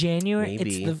 It's the January.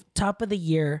 Maybe. It's the top of the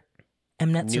year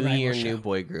Mnet New Survival Year, show. New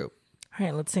Boy Group. All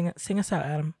right, let's sing us out,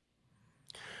 Adam.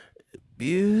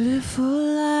 Beautiful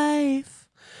life,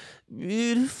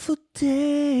 beautiful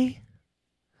day.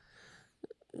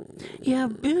 Yeah,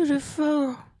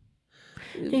 beautiful.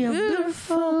 Yeah,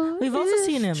 beautiful. We've also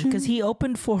seen him because he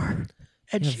opened for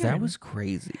Ed Sheeran. That was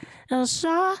crazy. I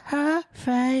saw her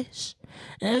face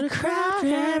in a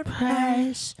crowded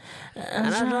place,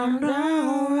 and I don't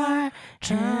know why.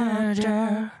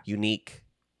 Unique.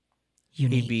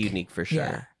 He'd be unique for sure.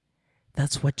 Yeah.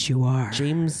 That's what you are.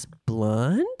 James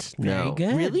Blunt? Very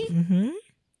good. Really? Mm-hmm.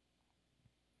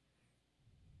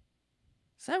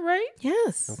 Is that right?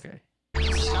 Yes. Okay.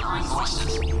 Discovering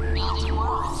voices, building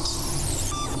worlds.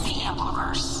 The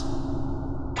Ampliverse.